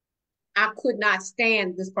 I could not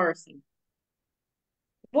stand this person.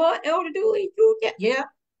 What, Elder Dooley? You get, yeah,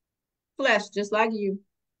 flesh, just like you,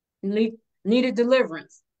 needed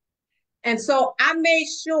deliverance. And so I made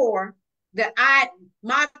sure that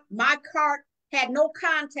my cart had no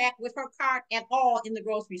contact with her cart at all in the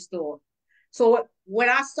grocery store. So when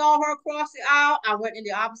I saw her across the aisle, I went in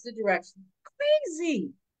the opposite direction.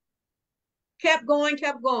 Crazy. Kept going,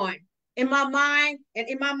 kept going. In my mind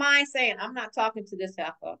saying, I'm not talking to this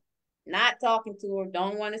heifer. Not talking to her,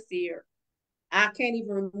 don't want to see her. I can't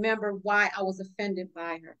even remember why I was offended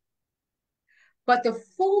by her. But the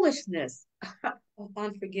foolishness of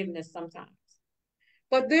unforgiveness sometimes.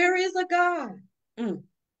 But there is a God.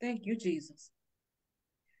 Thank you, Jesus.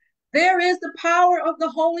 There is the power of the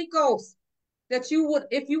Holy Ghost that you would,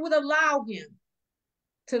 if you would allow him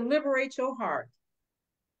to liberate your heart.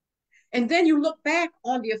 And then you look back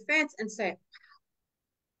on the offense and say,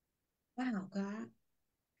 wow, God.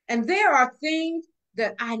 And there are things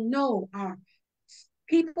that I know are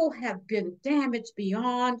people have been damaged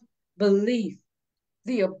beyond belief.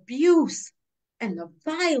 The abuse and the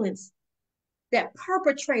violence that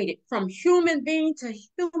perpetrated from human being to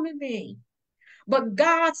human being. But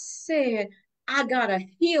God said, I got a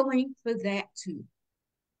healing for that too.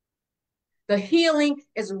 The healing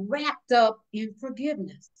is wrapped up in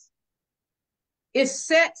forgiveness. It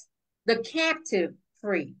sets the captive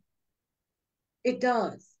free. It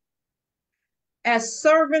does. As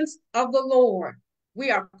servants of the Lord,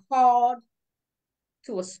 we are called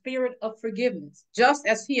to a spirit of forgiveness, just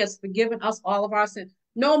as he has forgiven us all of our sins,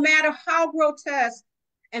 no matter how grotesque.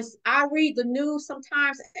 And I read the news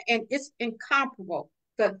sometimes, and it's incomparable.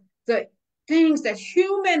 The things that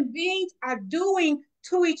human beings are doing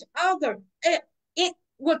to each other. It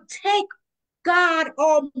would take God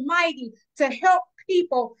Almighty to help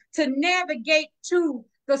people to navigate to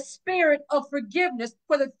the spirit of forgiveness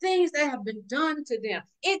for the things that have been done to them.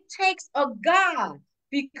 It takes a God,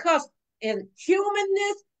 because in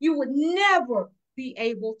humanness, you would never be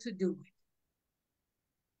able to do it.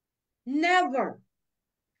 Never.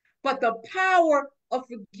 But the power of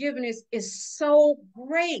forgiveness is so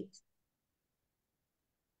great.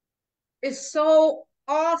 It's so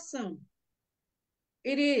awesome.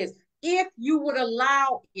 It is. If you would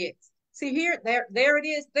allow it. See here, there it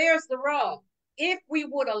is. There's the rub. If we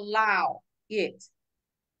would allow it.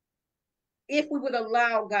 If we would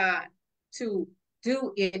allow God to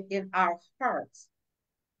do it in our hearts.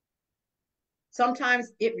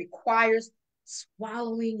 Sometimes it requires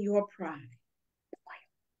swallowing your pride.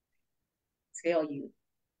 Tell you.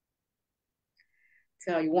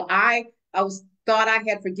 When I thought I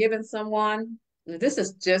had forgiven someone. This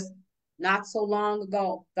is just not so long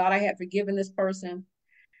ago. Thought I had forgiven this person.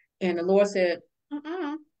 And the Lord said,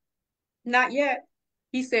 not yet.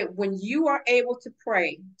 He said, when you are able to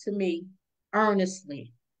pray to me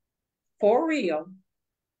earnestly, for real,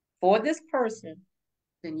 for this person,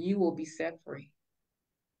 then you will be set free.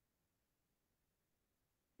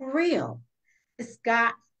 For real. It's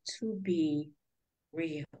got to be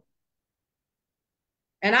real.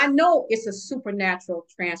 And I know it's a supernatural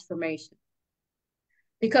transformation.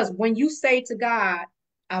 Because when you say to God,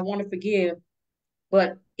 I want to forgive,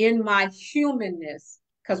 but in my humanness,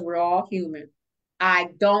 because we're all human, I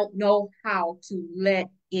don't know how to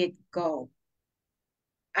let it go.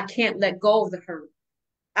 I can't let go of the hurt.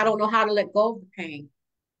 I don't know how to let go of the pain.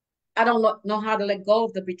 I don't know how to let go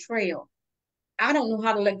of the betrayal. I don't know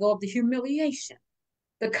how to let go of the humiliation,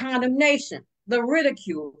 the condemnation, the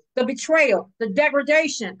ridicule, the betrayal, the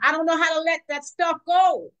degradation. I don't know how to let that stuff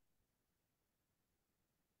go.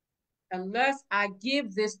 Unless I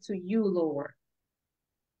give this to you, Lord,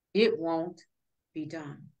 it won't be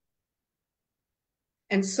done.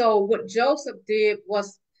 And so what Joseph did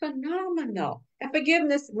was phenomenal. And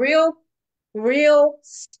forgiveness, real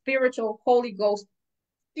spiritual Holy Ghost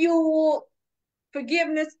fuel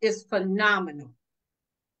forgiveness is phenomenal.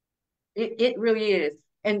 It really is.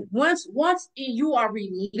 And once you are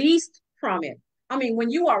released from it, I mean, when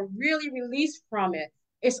you are really released from it,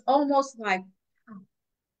 it's almost like,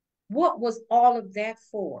 what was all of that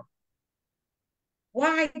for?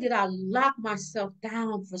 Why did I lock myself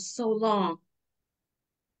down for so long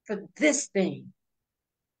for this thing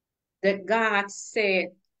that God said,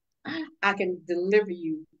 I can deliver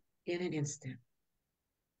you in an instant?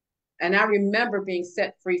 And I remember being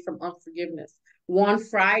set free from unforgiveness one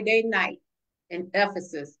Friday night in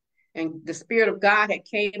Ephesus. And the Spirit of God had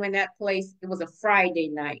came in that place. It was a Friday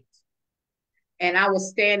night. And I was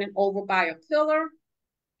standing over by a pillar,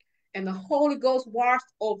 and the Holy Ghost washed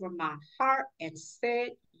over my heart and said,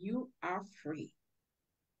 "You are free."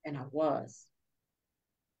 And I was.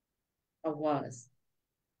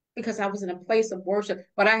 Because I was in a place of worship,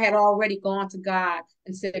 but I had already gone to God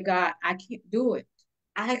and said, "God, I can't do it.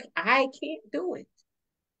 I can't do it,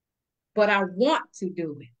 but I want to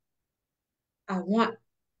do it. I want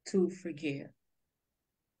to forgive."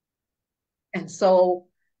 And so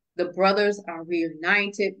the brothers are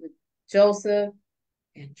reunited with Joseph,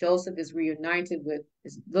 and Joseph is reunited with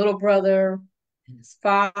his little brother and his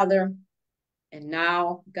father. And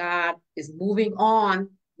now God is moving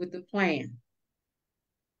on with the plan.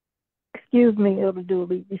 Excuse me, Elder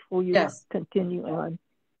Dooley, before you Yes. continue on.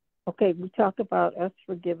 Okay, we talked about us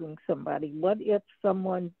forgiving somebody. What if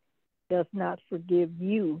someone does not forgive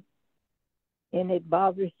you and it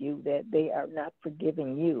bothers you that they are not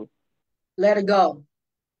forgiving you? Let it go,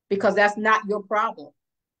 because that's not your problem.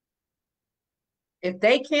 If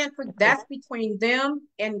they can't, that's between them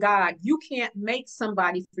and God. You can't make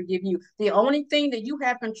somebody forgive you. The only thing that you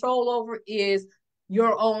have control over is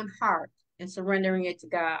your own heart and surrendering it to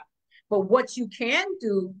God. But what you can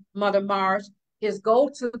do, Mother Marsh, is go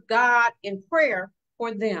to God in prayer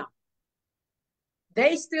for them.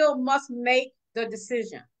 They still must make the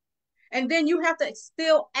decision. And then you have to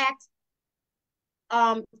still act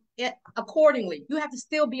accordingly. You have to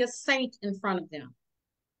still be a saint in front of them.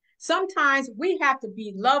 Sometimes we have to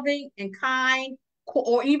be loving and kind,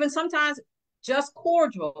 or even sometimes just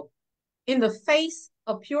cordial in the face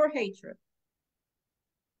of pure hatred.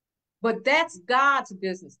 But that's God's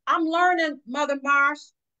business. I'm learning, Mother Marsh.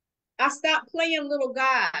 I stopped playing little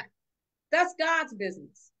God. That's God's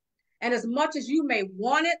business. And as much as you may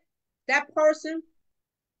want it, that person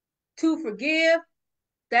to forgive,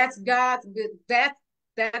 that's God's business.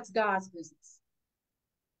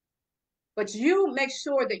 But you make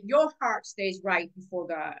sure that your heart stays right before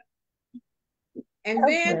God. And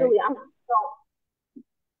then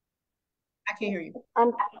I can't hear you.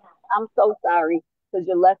 I'm so sorry because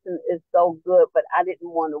your lesson is so good, but I didn't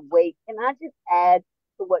want to wait. Can I just add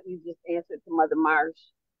to what you just answered to Mother Marsh?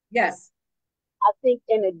 Yes. I think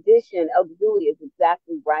in addition, Elder Dooley is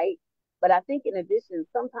exactly right. But I think in addition,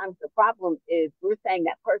 sometimes the problem is we're saying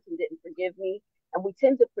that person didn't forgive me, and we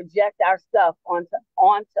tend to project our stuff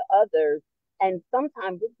onto others. And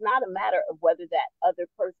sometimes it's not a matter of whether that other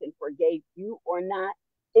person forgave you or not.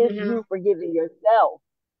 It's you forgiving yourself.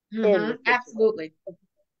 Absolutely. It's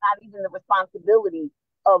not even the responsibility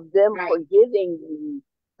of them forgiving you.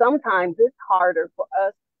 Sometimes it's harder for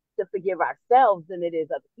us to forgive ourselves than it is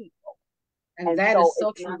other people. And that is so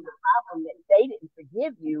it's true. not the problem that they didn't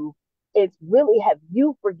forgive you. It's really, have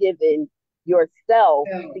you forgiven yourself,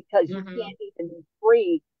 because you can't even be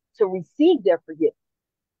free to receive their forgiveness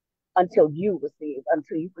until you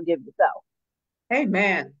forgive yourself.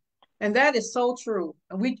 Amen. And that is so true.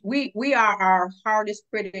 We are our hardest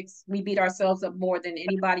critics. We beat ourselves up more than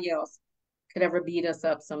anybody else could ever beat us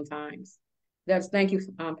up sometimes. Thank you,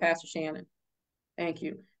 Pastor Shannon. Thank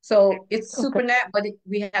you. So it's supernatural, but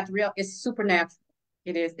we have to realize it's supernatural.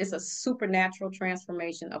 It is. It's a supernatural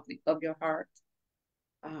transformation of your heart.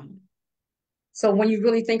 So when you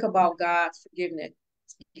really think about God's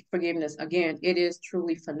forgiveness, again, it is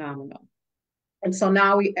truly phenomenal. And so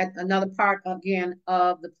now we at another part again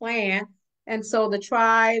of the plan. And so the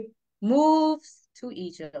tribe moves to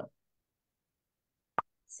Egypt.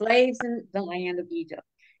 Slaves in the land of Egypt.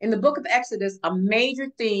 In the book of Exodus, a major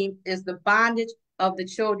theme is the bondage of the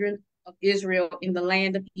children of Israel in the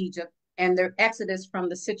land of Egypt and their exodus from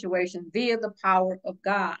the situation via the power of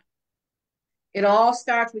God. It all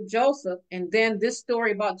starts with Joseph, and then this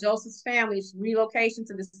story about Joseph's family's relocation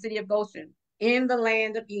to the city of Goshen in the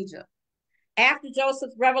land of Egypt. After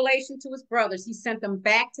Joseph's revelation to his brothers, he sent them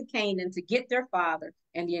back to Canaan to get their father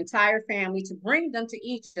and the entire family to bring them to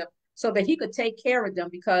Egypt so that he could take care of them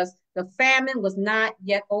because the famine was not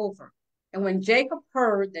yet over. And when Jacob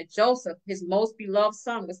heard that Joseph, his most beloved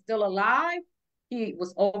son, was still alive, he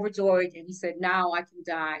was overjoyed and he said, "Now I can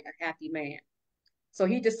die a happy man." So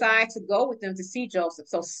he decided to go with them to see Joseph.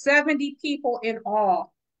 So 70 people in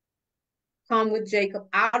all come with Jacob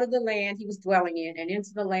out of the land he was dwelling in and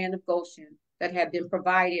into the land of Goshen that had been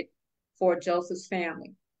provided for Joseph's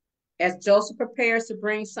family. As Joseph prepares to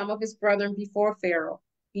bring some of his brethren before Pharaoh,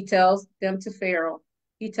 he tells them to Pharaoh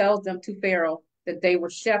that they were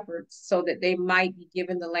shepherds so that they might be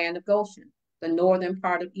given the land of Goshen, the northern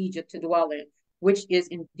part of Egypt to dwell in, which is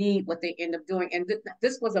indeed what they end up doing. And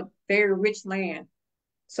this was a very rich land.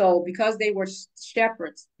 So because they were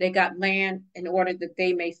shepherds, they got land in order that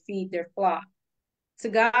they may feed their flock. So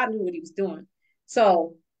God knew what he was doing.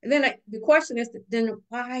 So And then the question is, then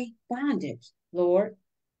why bondage, Lord?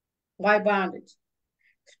 Why bondage?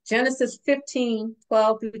 Genesis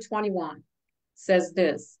 15:12-21 says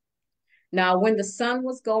this. Now, when the sun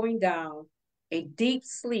was going down, a deep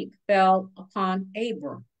sleep fell upon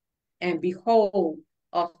Abram, and behold,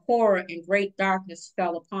 a horror and great darkness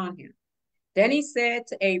fell upon him. Then he said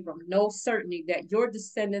to Abram, know certainly that your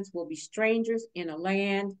descendants will be strangers in a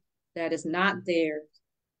land that is not theirs,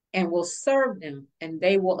 and will serve them, and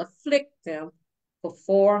they will afflict them for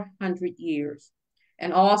 400 years.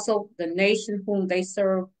 And also the nation whom they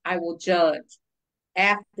serve I will judge.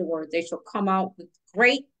 Afterward they shall come out with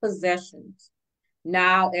great possessions.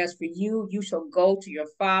 Now, as for you, you shall go to your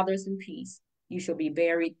fathers in peace. You shall be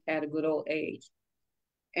buried at a good old age.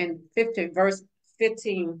 And 15,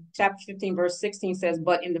 chapter 15, verse 16 says,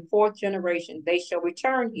 but in the fourth generation they shall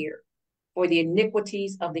return here, for the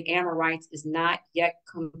iniquities of the Amorites is not yet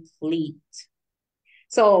complete.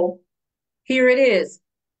 So here it is.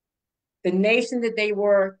 The nation that they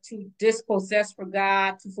were to dispossess for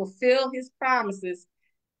God, to fulfill his promises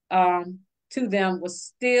to them, was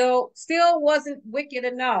still wasn't wicked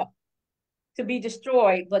enough to be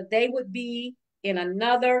destroyed, but they would be in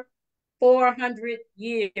another 400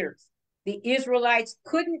 years. The Israelites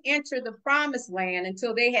couldn't enter the promised land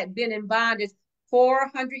until they had been in bondage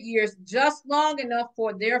 400 years, just long enough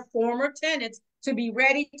for their former tenants to be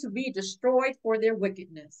ready to be destroyed for their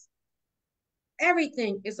wickedness.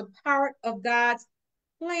 Everything is a part of God's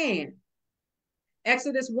plan.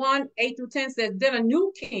 Exodus 1:8-10 says, then a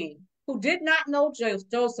new king who did not know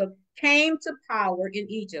Joseph came to power in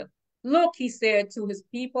Egypt. Look, he said to his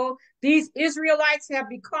people, these Israelites have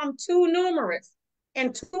become too numerous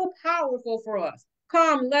and too powerful for us.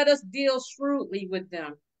 Come, let us deal shrewdly with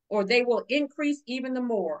them, or they will increase even the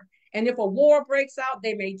more. And if a war breaks out,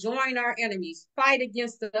 they may join our enemies, fight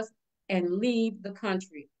against us, and leave the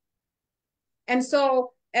country. And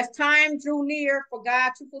so as time drew near for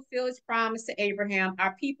God to fulfill his promise to Abraham,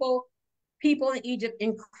 our people in Egypt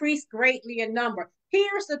increased greatly in number.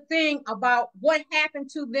 Here's the thing about what happened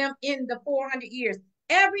to them in the 400 years.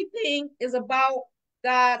 Everything is about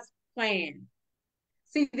God's plan.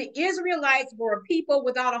 See, the Israelites were a people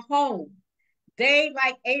without a home. They,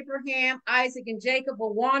 like Abraham, Isaac, and Jacob,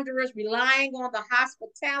 were wanderers relying on the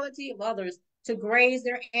hospitality of others to graze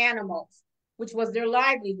their animals, which was their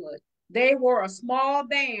livelihood. They were a small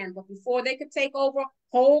band, but before they could take over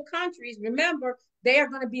whole countries, remember, they are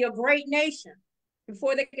going to be a great nation.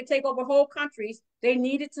 Before they could take over whole countries, they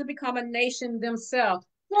needed to become a nation themselves.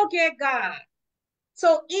 Look at God.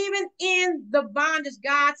 So even in the bondage,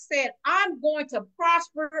 God said, I'm going to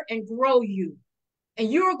prosper and grow you.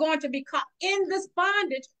 And you're going to become, in this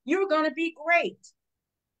bondage, you're going to be great.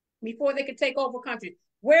 Before they could take over countries.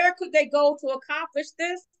 Where could they go to accomplish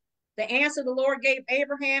this? The answer the Lord gave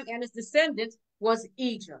Abraham and his descendants was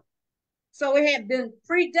Egypt. So it had been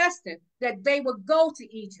predestined that they would go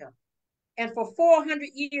to Egypt. And for 400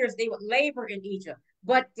 years, they would labor in Egypt.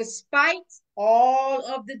 But despite all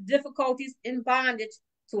of the difficulties in bondage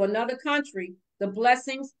to another country, the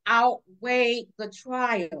blessings outweighed the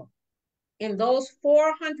trial. In those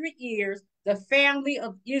 400 years, the family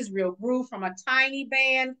of Israel grew from a tiny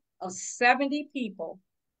band of 70 people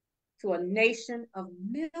to a nation of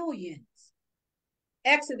millions.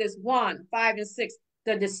 Exodus 1:5-6,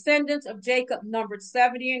 the descendants of Jacob numbered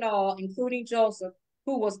 70 in all, including Joseph,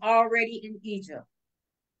 who was already in Egypt.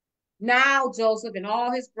 Now Joseph and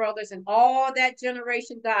all his brothers and all that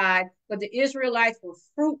generation died, but the Israelites were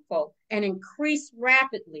fruitful and increased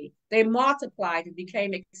rapidly. They multiplied and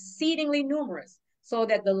became exceedingly numerous, so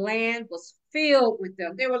that the land was filled with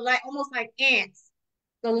them. They were almost like ants.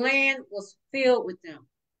 The land was filled with them.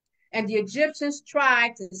 And the Egyptians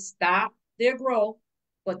tried to stop their growth,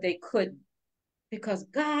 but they couldn't, because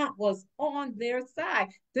God was on their side.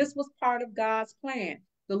 This was part of God's plan.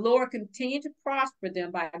 The Lord continued to prosper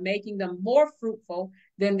them by making them more fruitful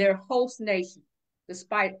than their host nation,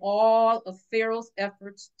 despite all of Pharaoh's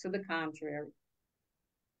efforts to the contrary.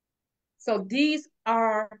 So these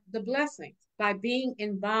are the blessings. By being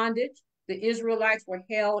in bondage, the Israelites were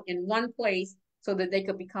held in one place so that they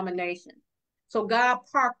could become a nation. So God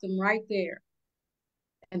parked them right there.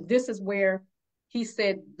 And this is where he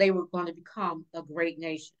said they were going to become a great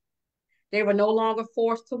nation. They were no longer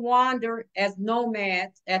forced to wander as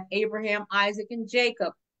nomads, as Abraham, Isaac, and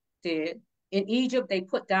Jacob did. In Egypt, they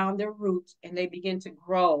put down their roots and they began to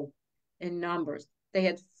grow in numbers. They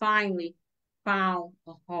had finally found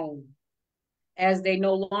a home. As they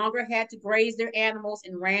no longer had to graze their animals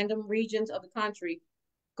in random regions of the country,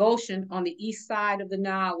 Goshen on the east side of the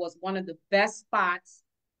Nile was one of the best spots.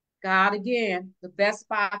 God, again, the best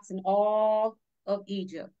spots in all of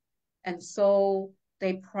Egypt. And so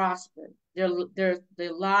they prospered. Their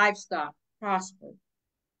livestock prospered.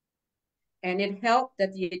 And it helped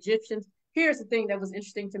that the Egyptians, here's the thing that was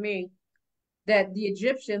interesting to me, that the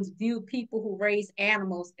Egyptians viewed people who raised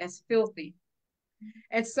animals as filthy.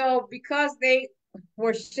 And so because they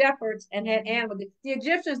were shepherds and had animals, the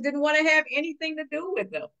Egyptians didn't want to have anything to do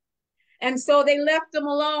with them. And so they left them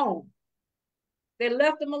alone. They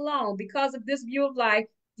left them alone. Because of this view of life,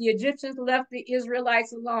 the Egyptians left the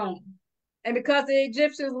Israelites alone. And because the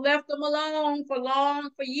Egyptians left them alone for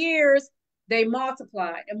years, they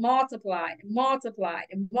multiplied and multiplied and multiplied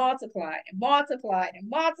and multiplied and multiplied and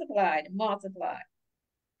multiplied and multiplied.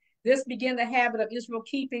 This began the habit of Israel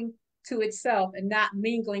keeping to itself and not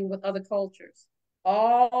mingling with other cultures.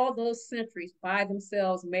 All those centuries by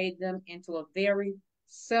themselves made them into a very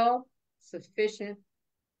self-sufficient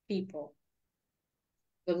people.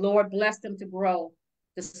 The Lord blessed them to grow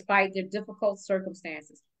despite their difficult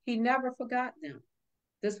circumstances. He never forgot them.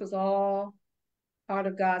 This was all part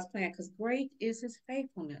of God's plan because great is his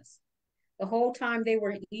faithfulness. The whole time they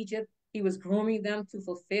were in Egypt, he was grooming them to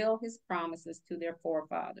fulfill his promises to their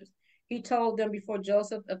forefathers. He told them before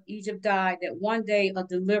Joseph of Egypt died that one day a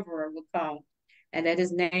deliverer would come and that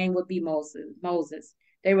his name would be Moses.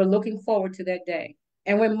 They were looking forward to that day.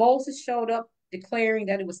 And when Moses showed up declaring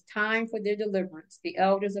that it was time for their deliverance, the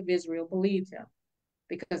elders of Israel believed him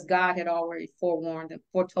because God had already forewarned them,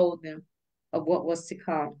 foretold them of what was to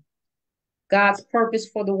come. God's purpose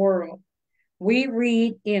for the world. We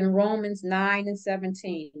read in Romans 9 and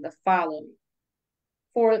 17 the following.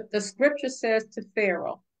 For the scripture says to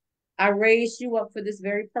Pharaoh, I raised you up for this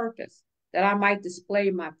very purpose, that I might display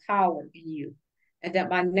my power in you, and that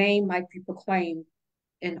my name might be proclaimed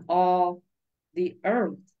in all the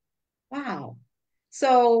earth. Wow.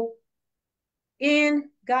 So in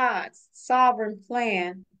God's sovereign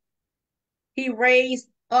plan, he raised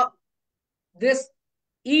up this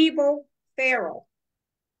evil Pharaoh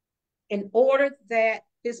in order that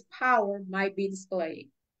his power might be displayed.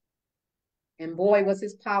 And boy, was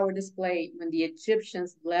his power displayed when the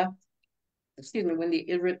when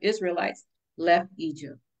the Israelites left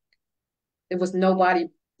Egypt. It was nobody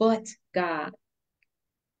but God.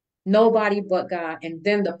 Nobody but God. And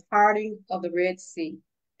then the parting of the Red Sea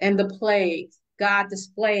and the plagues, God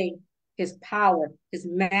displaying his power, his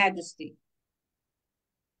majesty.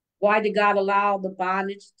 Why did God allow the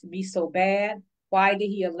bondage to be so bad? Why did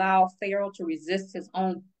he allow Pharaoh to resist his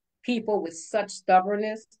own people with such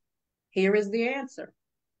stubbornness? Here is the answer.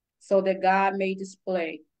 So that God may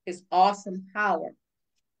display his awesome power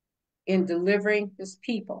in delivering his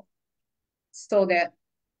people, so that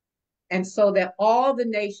all the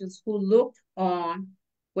nations who looked on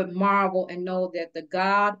would marvel and know that the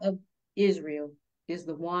God of Israel is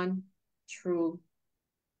the one true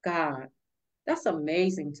God. That's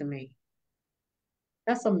amazing to me.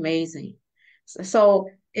 That's amazing. So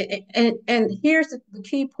and here's the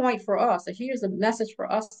key point for us. And here's the message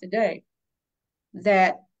for us today,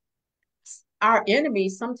 that our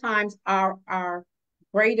enemies sometimes are our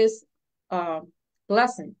greatest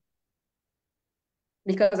blessing,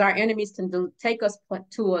 because our enemies can take us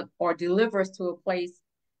to or deliver us to a place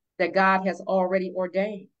that God has already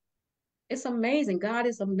ordained. It's amazing. God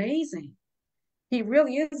is amazing. He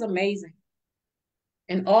really is amazing.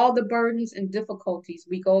 And all the burdens and difficulties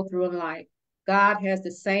we go through in life, God has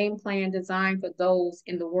the same plan designed for those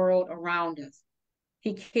in the world around us.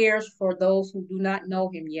 He cares for those who do not know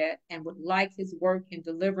him yet and would like his work in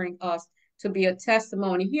delivering us to be a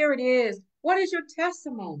testimony. Here it is. What is your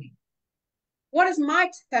testimony? What is my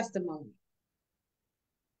testimony?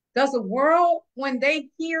 Does the world, when they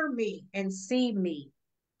hear me and see me,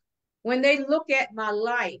 when they look at my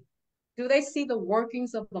life, do they see the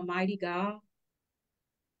workings of the mighty God?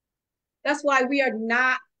 That's why we are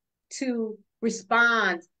not to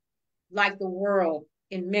respond like the world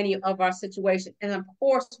in many of our situations. And of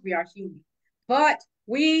course, we are human, but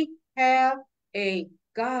we have a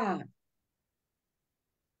God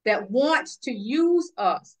that wants to use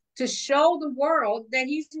us to show the world that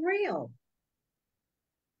he's real.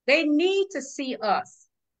 They need to see us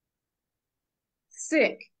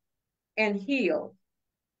sick and healed.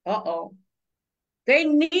 Uh-oh. They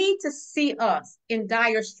need to see us in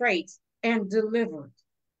dire straits and delivered.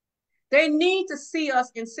 They need to see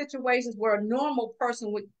us in situations where a normal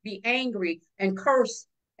person would be angry and curse.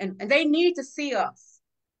 And they need to see us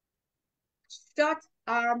shut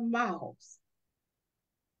our mouths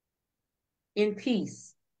in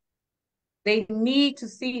peace. They need to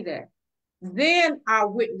see that. Then our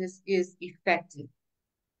witness is effective.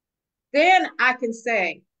 Then I can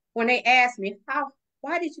say, when they ask me, how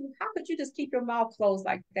could you just keep your mouth closed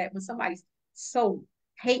like that when somebody's so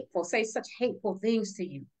hateful, say such hateful things to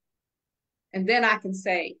you. And then I can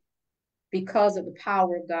say, because of the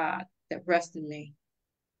power of God that rests in me,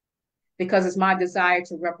 because it's my desire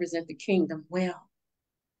to represent the kingdom well.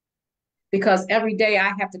 Because every day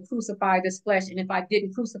I have to crucify this flesh. And if I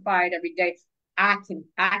didn't crucify it every day, I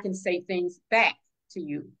can say things back to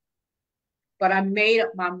you. But I made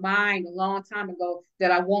up my mind a long time ago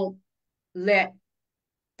that I won't let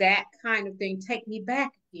that kind of thing take me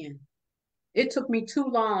back again. It took me too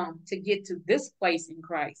long to get to this place in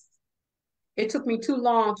Christ. It took me too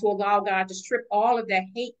long to allow God to strip all of that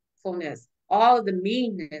hatefulness, all of the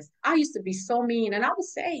meanness. I used to be so mean, and I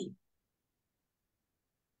was saved.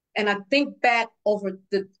 And I think back over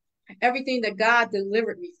everything that God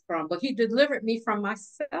delivered me from, but he delivered me from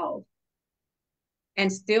myself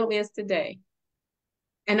and still is today.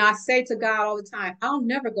 And I say to God all the time, I'll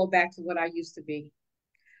never go back to what I used to be.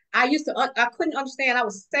 I couldn't understand. I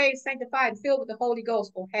was saved, sanctified, and filled with the Holy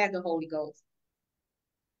Ghost, or had the Holy Ghost.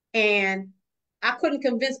 And I couldn't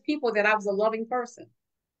convince people that I was a loving person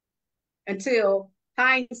until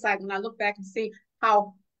hindsight, when I look back and see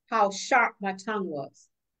how sharp my tongue was,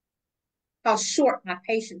 how short my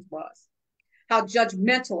patience was, how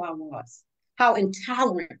judgmental I was, how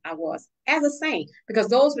intolerant I was as a saint, because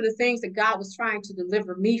those were the things that God was trying to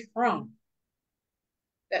deliver me from,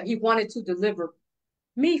 that he wanted to deliver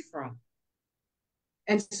me from.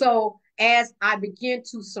 And so as I began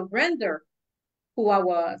to surrender who I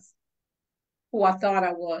was, who I thought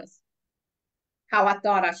I was, how I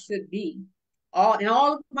thought I should be,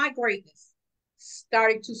 all of my greatness,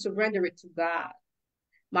 starting to surrender it to God,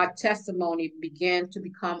 my testimony began to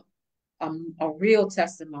become a real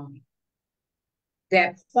testimony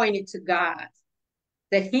that pointed to God,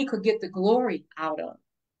 that he could get the glory out of.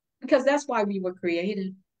 Because that's why we were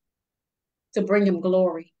created, to bring him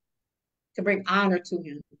glory, to bring honor to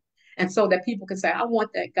him. And so that people can say, I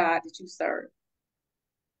want that God that you serve.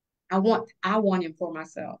 I want him for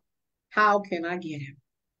myself. How can I get him?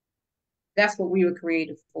 That's what we were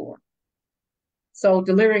created for. So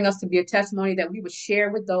delivering us to be a testimony that we would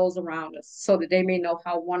share with those around us so that they may know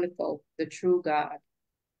how wonderful the true God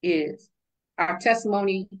is. Our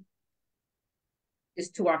testimony is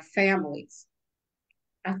to our families.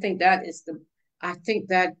 I think that is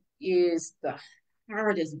the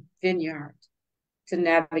hardest vineyard to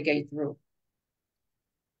navigate through.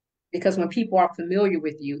 Because when people are familiar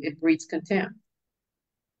with you, it breeds contempt.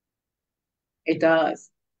 It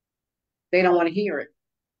does. They don't want to hear it.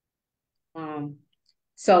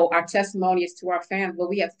 So our testimony is to our family, but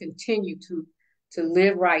we have to continue to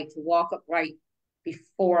live right, to walk upright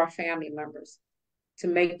before our family members, to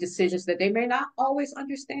make decisions that they may not always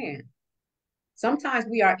understand. Sometimes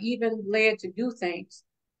we are even led to do things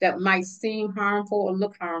that might seem harmful or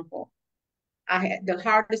look harmful. The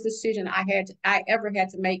hardest decision I ever had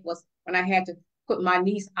to make was when I had to put my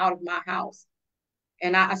niece out of my house.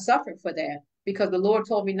 And I suffered for that because the Lord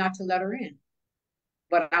told me not to let her in.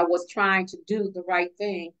 But I was trying to do the right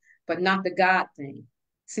thing, but not the God thing.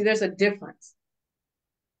 See, there's a difference.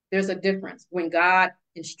 There's a difference when God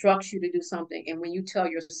instructs you to do something and when you tell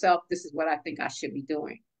yourself, this is what I think I should be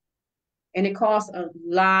doing. And it caused a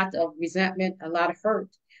lot of resentment, a lot of hurt.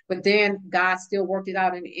 But then God still worked it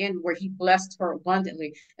out in the end where he blessed her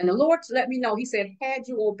abundantly. And the Lord let me know, he said, had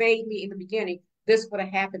you obeyed me in the beginning, this would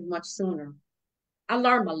have happened much sooner. I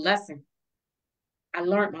learned my lesson. I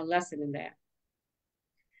learned my lesson in that.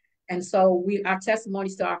 And so our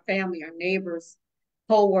testimonies to our family, our neighbors,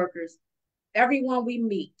 co-workers, everyone we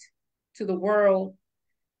meet, to the world,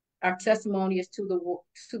 our testimony is to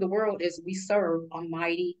the world is we serve a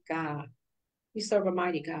mighty God. We serve a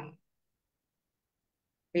mighty God.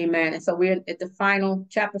 Amen. And so we're at the final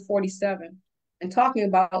chapter 47 and talking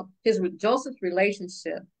about Joseph's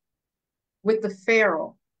relationship with the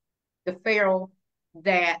Pharaoh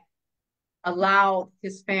that allowed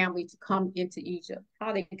his family to come into Egypt,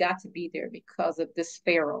 how they got to be there because of this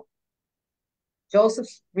Pharaoh.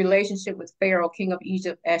 Joseph's relationship with Pharaoh, king of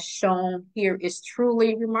Egypt, as shown here, is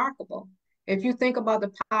truly remarkable. If you think about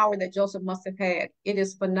the power that Joseph must have had, it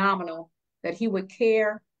is phenomenal that he would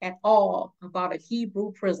care at all about a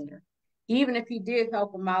Hebrew prisoner, even if he did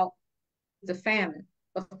help him out with the famine.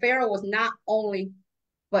 But Pharaoh not only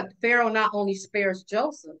spares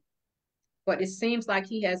Joseph, but it seems like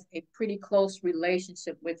he has a pretty close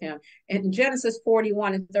relationship with him. In Genesis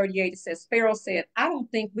 41 and 38, it says, Pharaoh said, I don't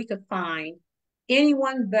think we could find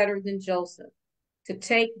anyone better than Joseph to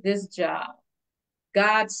take this job.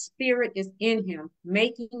 God's spirit is in him,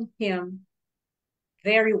 making him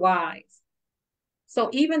very wise. So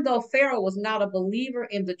even though Pharaoh was not a believer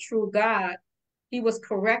in the true God, he was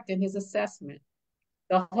correct in his assessment.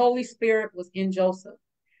 The Holy Spirit was in Joseph,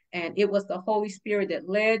 and it was the Holy Spirit that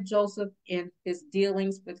led Joseph in his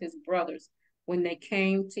dealings with his brothers when they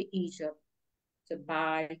came to Egypt to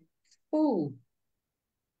buy food.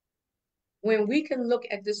 When we can look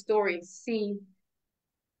at this story and see,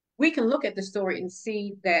 we can look at the story and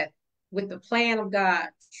see that with the plan of God,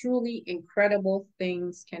 truly incredible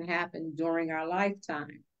things can happen during our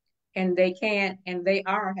lifetime. And they can, and they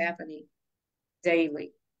are happening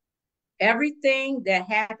daily. Everything that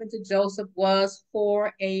happened to Joseph was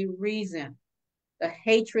for a reason. The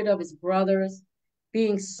hatred of his brothers,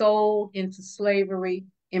 being sold into slavery,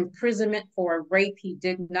 imprisonment for a rape he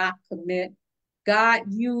did not commit. God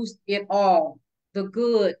used it all, the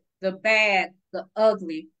good, the bad, the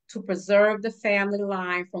ugly, to preserve the family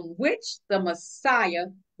line from which the Messiah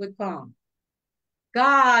would come.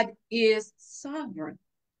 God is sovereign.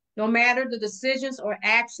 No matter the decisions or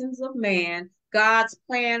actions of man, God's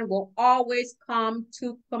plan will always come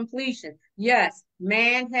to completion. Yes,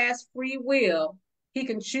 man has free will. He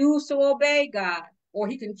can choose to obey God or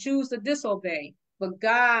he can choose to disobey, but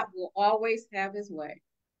God will always have his way.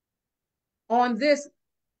 On this,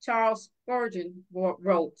 Charles Spurgeon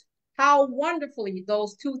wrote, "How wonderfully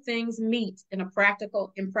those two things meet in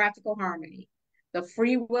practical harmony, the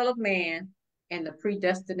free will of man and the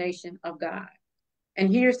predestination of God." And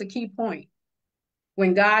here's the key point.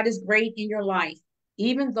 When God is great in your life,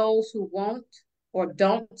 even those who won't or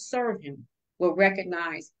don't serve him will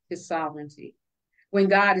recognize his sovereignty. When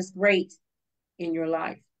God is great in your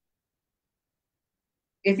life.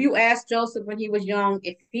 If you asked Joseph when he was young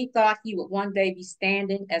if he thought he would one day be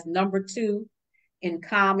standing as number 2 in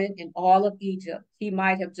common in all of Egypt, he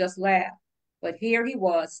might have just laughed. But here he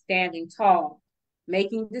was standing tall,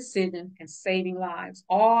 making decisions and saving lives,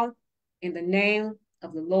 all in the name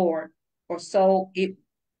of the Lord, or so it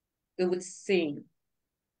would seem.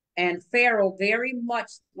 And Pharaoh, very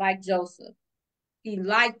much like Joseph, he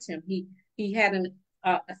liked him. He had an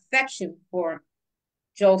affection for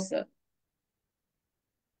Joseph.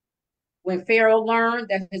 When Pharaoh learned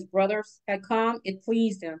that his brothers had come, it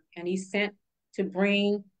pleased him, and he sent to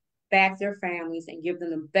bring back their families and give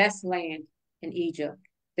them the best land in Egypt.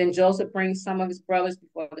 Then Joseph brings some of his brothers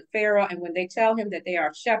before the Pharaoh, and when they tell him that they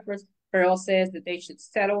are shepherds, Pharaoh says that they should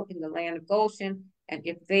settle in the land of Goshen, and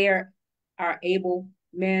if there are able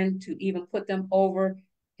men to even put them over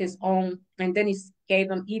his own, and then he gave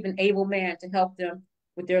them even able men to help them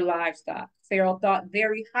with their livestock. Pharaoh thought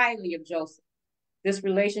very highly of Joseph. This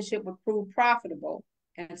relationship would prove profitable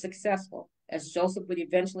and successful, as Joseph would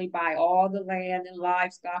eventually buy all the land and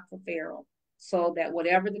livestock for Pharaoh, so that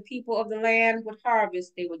whatever the people of the land would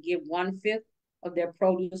harvest, they would give 1/5 of their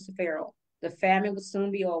produce to Pharaoh. The famine would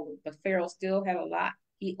soon be over, but Pharaoh still had a lot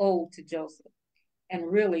he owed to Joseph,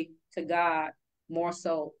 and really to God more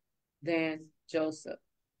so than Joseph.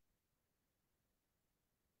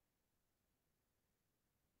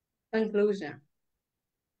 Conclusion.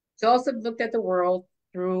 Joseph looked at the world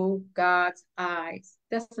through God's eyes.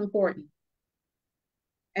 That's important.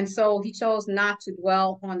 And so he chose not to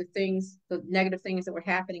dwell on the negative things that were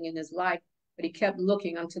happening in his life, but he kept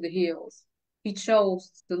looking unto the hills. He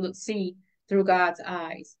chose to see through God's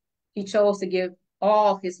eyes. He chose to give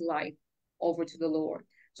all his life over to the Lord.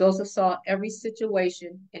 Joseph saw every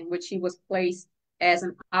situation in which he was placed as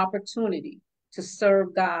an opportunity to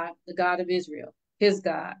serve God, the God of Israel, his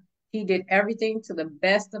God. He did everything to the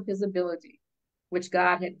best of his ability, which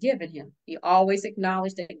God had given him. He always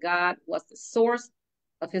acknowledged that God was the source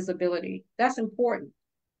of his ability. That's important.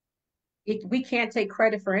 We can't take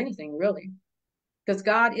credit for anything, really, because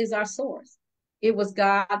God is our source. It was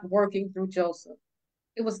God working through Joseph.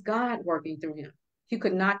 It was God working through him. He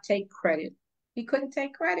could not take credit. He couldn't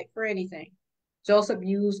take credit for anything. Joseph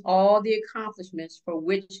used all the accomplishments for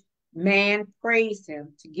which man praised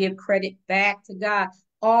him to give credit back to God.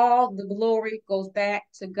 All the glory goes back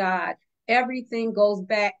to God. Everything goes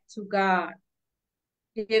back to God.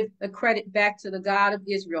 Give the credit back to the God of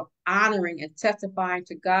Israel, honoring and testifying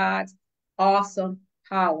to God's awesome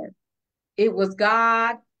power. It was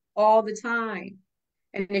God all the time.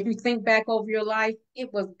 And if you think back over your life,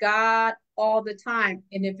 it was God all the time.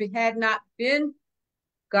 And if it had not been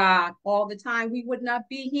God all the time, we would not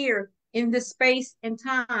be here in this space and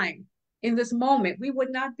time. In this moment, we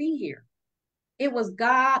would not be here. It was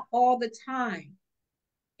God all the time,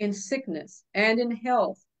 in sickness and in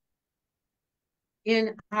health,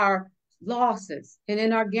 in our losses and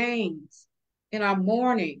in our gains, in our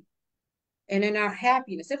mourning and in our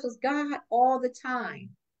happiness. It was God all the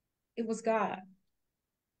time. It was God.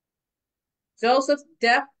 Joseph's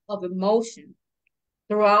depth of emotion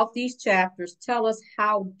throughout these chapters tell us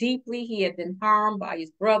how deeply he had been harmed by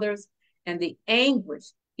his brothers and the anguish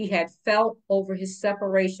he had felt over his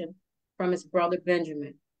separation from his brother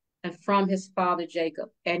Benjamin and from his father Jacob.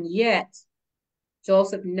 And yet,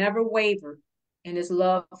 Joseph never wavered in his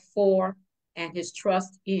love for and his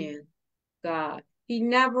trust in God. He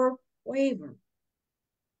never wavered.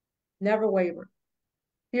 Never wavered.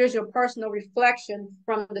 Here's your personal reflection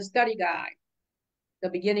from the study guide, The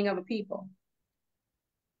Beginning of a People.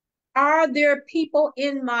 Are there people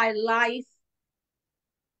in my life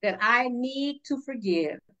that I need to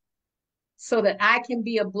forgive so that I can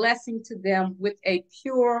be a blessing to them with a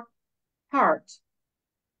pure heart?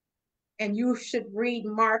 And you should read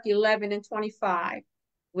Mark 11 and 25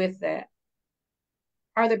 with that.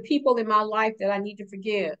 Are there people in my life that I need to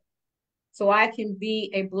forgive so I can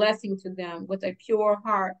be a blessing to them with a pure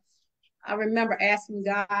heart? I remember asking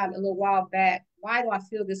God a little while back, why do I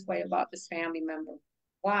feel this way about this family member?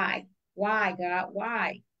 Why? Why, God?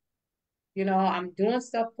 Why? You know, I'm doing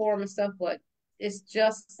stuff for them and stuff, but it's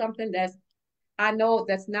just something that's, I know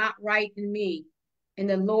that's not right in me. And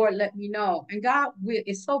the Lord let me know. And God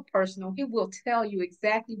is so personal. He will tell you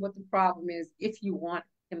exactly what the problem is if you want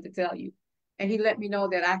him to tell you. And he let me know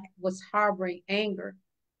that I was harboring anger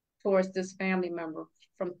towards this family member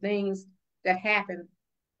from things that happened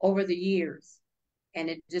over the years. And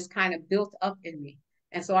it just kind of built up in me.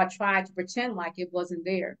 And so I tried to pretend like it wasn't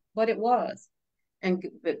there, but it was. And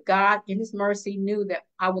God, in his mercy, knew that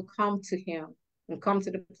I would come to him and come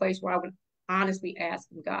to the place where I would honestly ask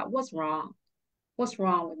him, God, what's wrong? What's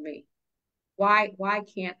wrong with me? Why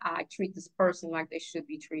can't I treat this person like they should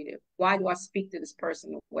be treated? Why do I speak to this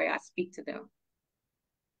person the way I speak to them?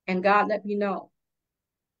 And God let me know.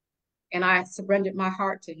 And I surrendered my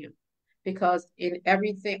heart to him, because in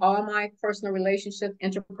everything, all my personal relationships,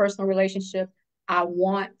 interpersonal relationships, I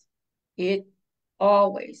want it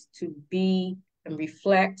always to be and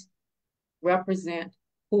reflect, represent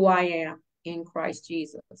who I am in Christ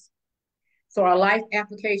Jesus. So our life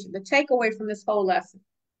application, the takeaway from this whole lesson: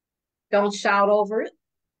 don't shout over it.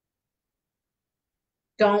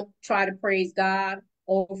 Don't try to praise God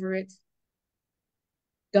over it.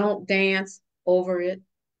 Don't dance over it.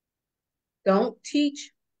 Don't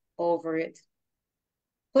teach over it.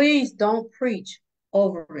 Please don't preach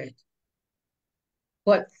over it,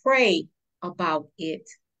 but pray about it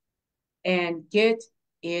and get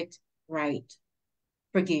it right.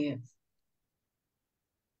 Forgive.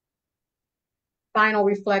 Final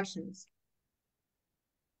reflections.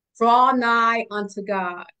 Draw nigh unto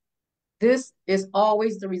God. This is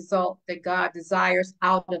always the result that God desires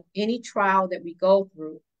out of any trial that we go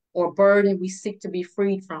through or burden we seek to be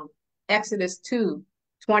freed from. Exodus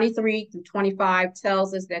 2:23-25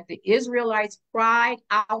 tells us that the Israelites cried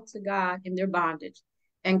out to God in their bondage,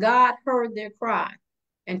 and God heard their cry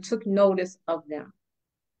and took notice of them.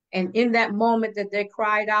 And in that moment that they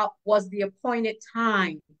cried out was the appointed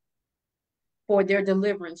time for their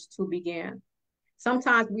deliverance to begin.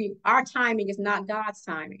 Sometimes our timing is not God's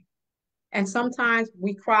timing. And sometimes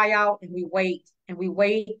we cry out and we wait and we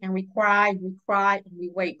wait and we cry and we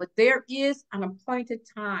wait. But there is an appointed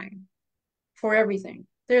time for everything.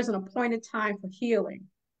 There's an appointed time for healing,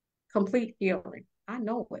 complete healing. I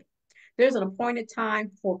know it. There's an appointed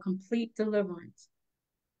time for complete deliverance.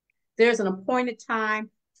 There's an appointed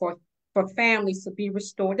time for families to be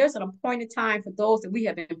restored. There's an appointed time for those that we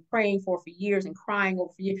have been praying for years and crying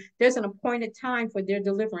over for years. There's an appointed time for their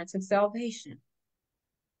deliverance and salvation.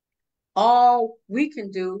 All we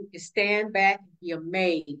can do is stand back and be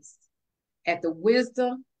amazed at the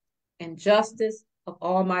wisdom and justice of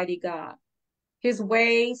Almighty God. His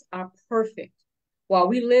ways are perfect. While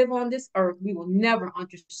we live on this earth, we will never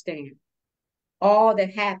understand all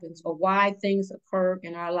that happens or why things occur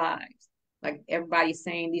in our lives. Like everybody's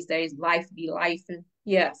saying these days, life be lifing.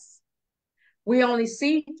 Yes. We only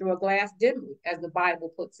see through a glass dimly, as the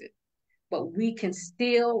Bible puts it, but we can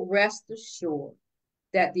still rest assured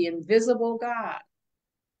that the invisible God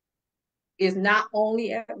is not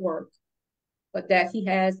only at work, but that he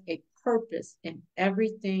has a purpose in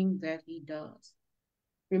everything that he does.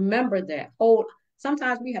 Remember that.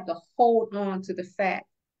 Sometimes we have to hold on to the fact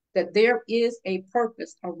that there is a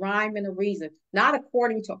purpose, a rhyme and a reason, not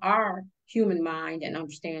according to our human mind and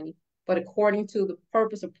understanding, but according to the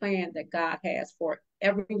purpose or plan that God has for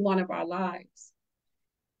every one of our lives.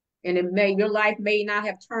 And your life may not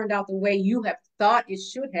have turned out the way you have thought it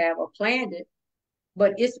should have or planned it,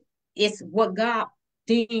 but it's what God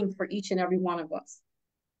deemed for each and every one of us.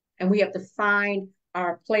 And we have to find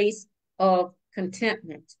our place of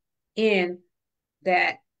contentment in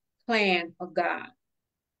that plan of God.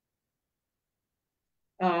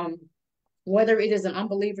 Whether it is an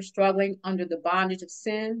unbeliever struggling under the bondage of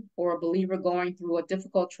sin or a believer going through a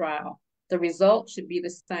difficult trial, the result should be the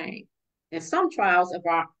same. And some trials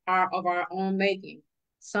are of our own making.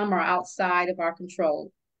 Some are outside of our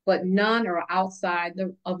control, but none are outside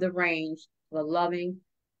of the range of a loving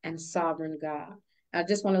and sovereign God. I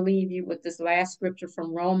just want to leave you with this last scripture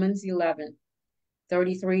from Romans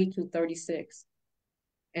 11:33-36.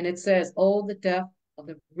 And it says, "Oh, the depth of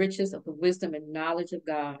the riches of the wisdom and knowledge of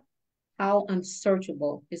God. How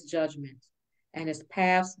unsearchable his judgments and his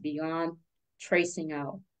paths beyond tracing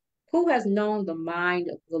out. Who has known the mind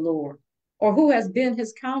of the Lord? Or who has been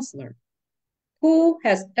his counselor? Who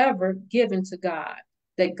has ever given to God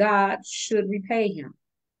that God should repay him?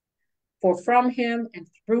 For from him and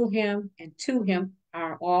through him and to him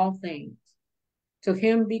are all things. To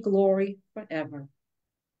him be glory forever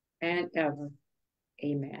and ever.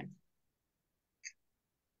 Amen."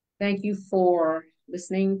 Thank you for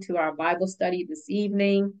listening to our Bible study this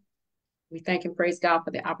evening. We thank and praise God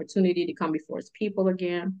for the opportunity to come before his people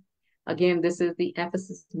again. Again, this is the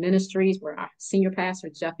Ephesus Ministries, where our senior pastor,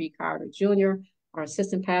 Jeffrey Carter Jr., our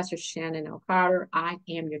assistant pastor, Shannon L. Carter. I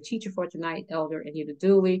am your teacher for tonight, Elder Anita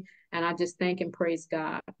Dooley. And I just thank and praise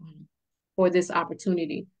God for this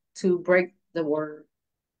opportunity to break the word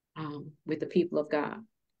with the people of God.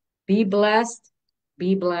 Be blessed,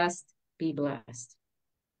 be blessed, be blessed.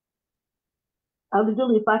 Elder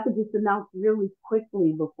Julie, if I could just announce really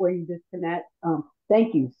quickly before you disconnect,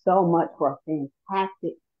 thank you so much for a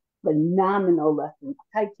fantastic, phenomenal lesson.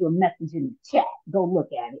 I typed you a message in the chat. Go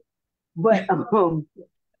look at it. But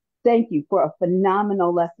thank you for a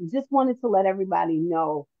phenomenal lesson. Just wanted to let everybody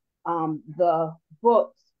know the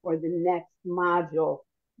books for the next module.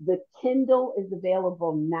 The Kindle is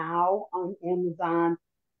available now on Amazon.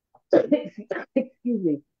 Excuse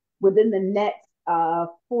me. Within the next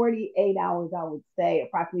 48 hours, I would say,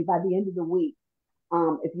 approximately by the end of the week.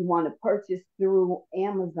 If you want to purchase through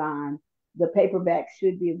Amazon, the paperback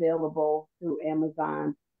should be available through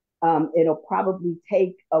Amazon. It'll probably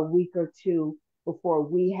take a week or two before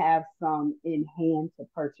we have some in hand to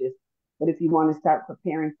purchase. But if you want to start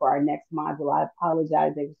preparing for our next module, I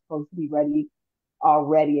apologize. They were supposed to be ready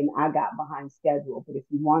already and I got behind schedule. But if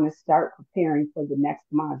you want to start preparing for the next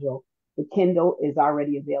module, the Kindle is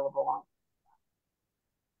already available on.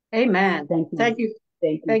 Amen. Thank you. Thank you.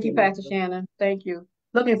 Thank you, Pastor Shannon. Thank you.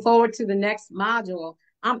 Looking forward to the next module.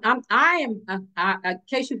 In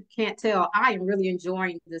case you can't tell, I am really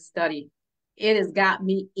enjoying this study. It has got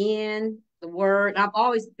me in the word. I've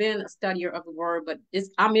always been a studier of the word, but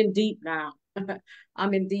I'm in deep now.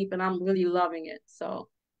 I'm in deep and I'm really loving it. So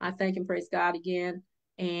I thank and praise God again.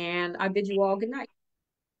 And I bid you all good night.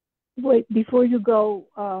 Wait, before you go,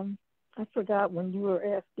 I forgot when you were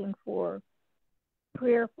asking for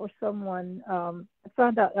prayer for someone. I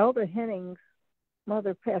found out Elder Henning's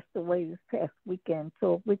mother passed away this past weekend.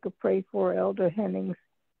 So if we could pray for Elder Hennings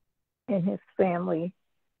and his family.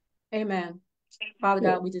 Amen. Father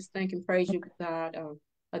God, we just thank and praise you, God.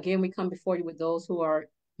 Again, we come before you with those who are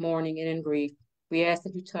mourning and in grief. We ask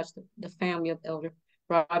that you touch the family of Elder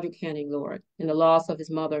Roderick Henning, Lord, in the loss of his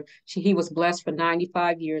mother. He was blessed for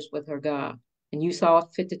 95 years with her, God, and you saw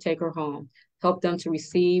fit to take her home. Help them to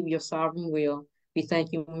receive your sovereign will. We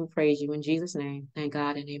thank you and we praise you in Jesus' name. Thank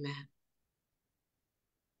God and amen.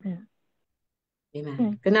 Yeah. Amen.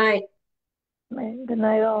 Yeah. Good night. Good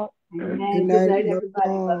night, all. Good night, everybody.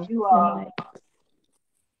 Love you all. Good night.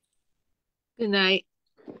 Good night.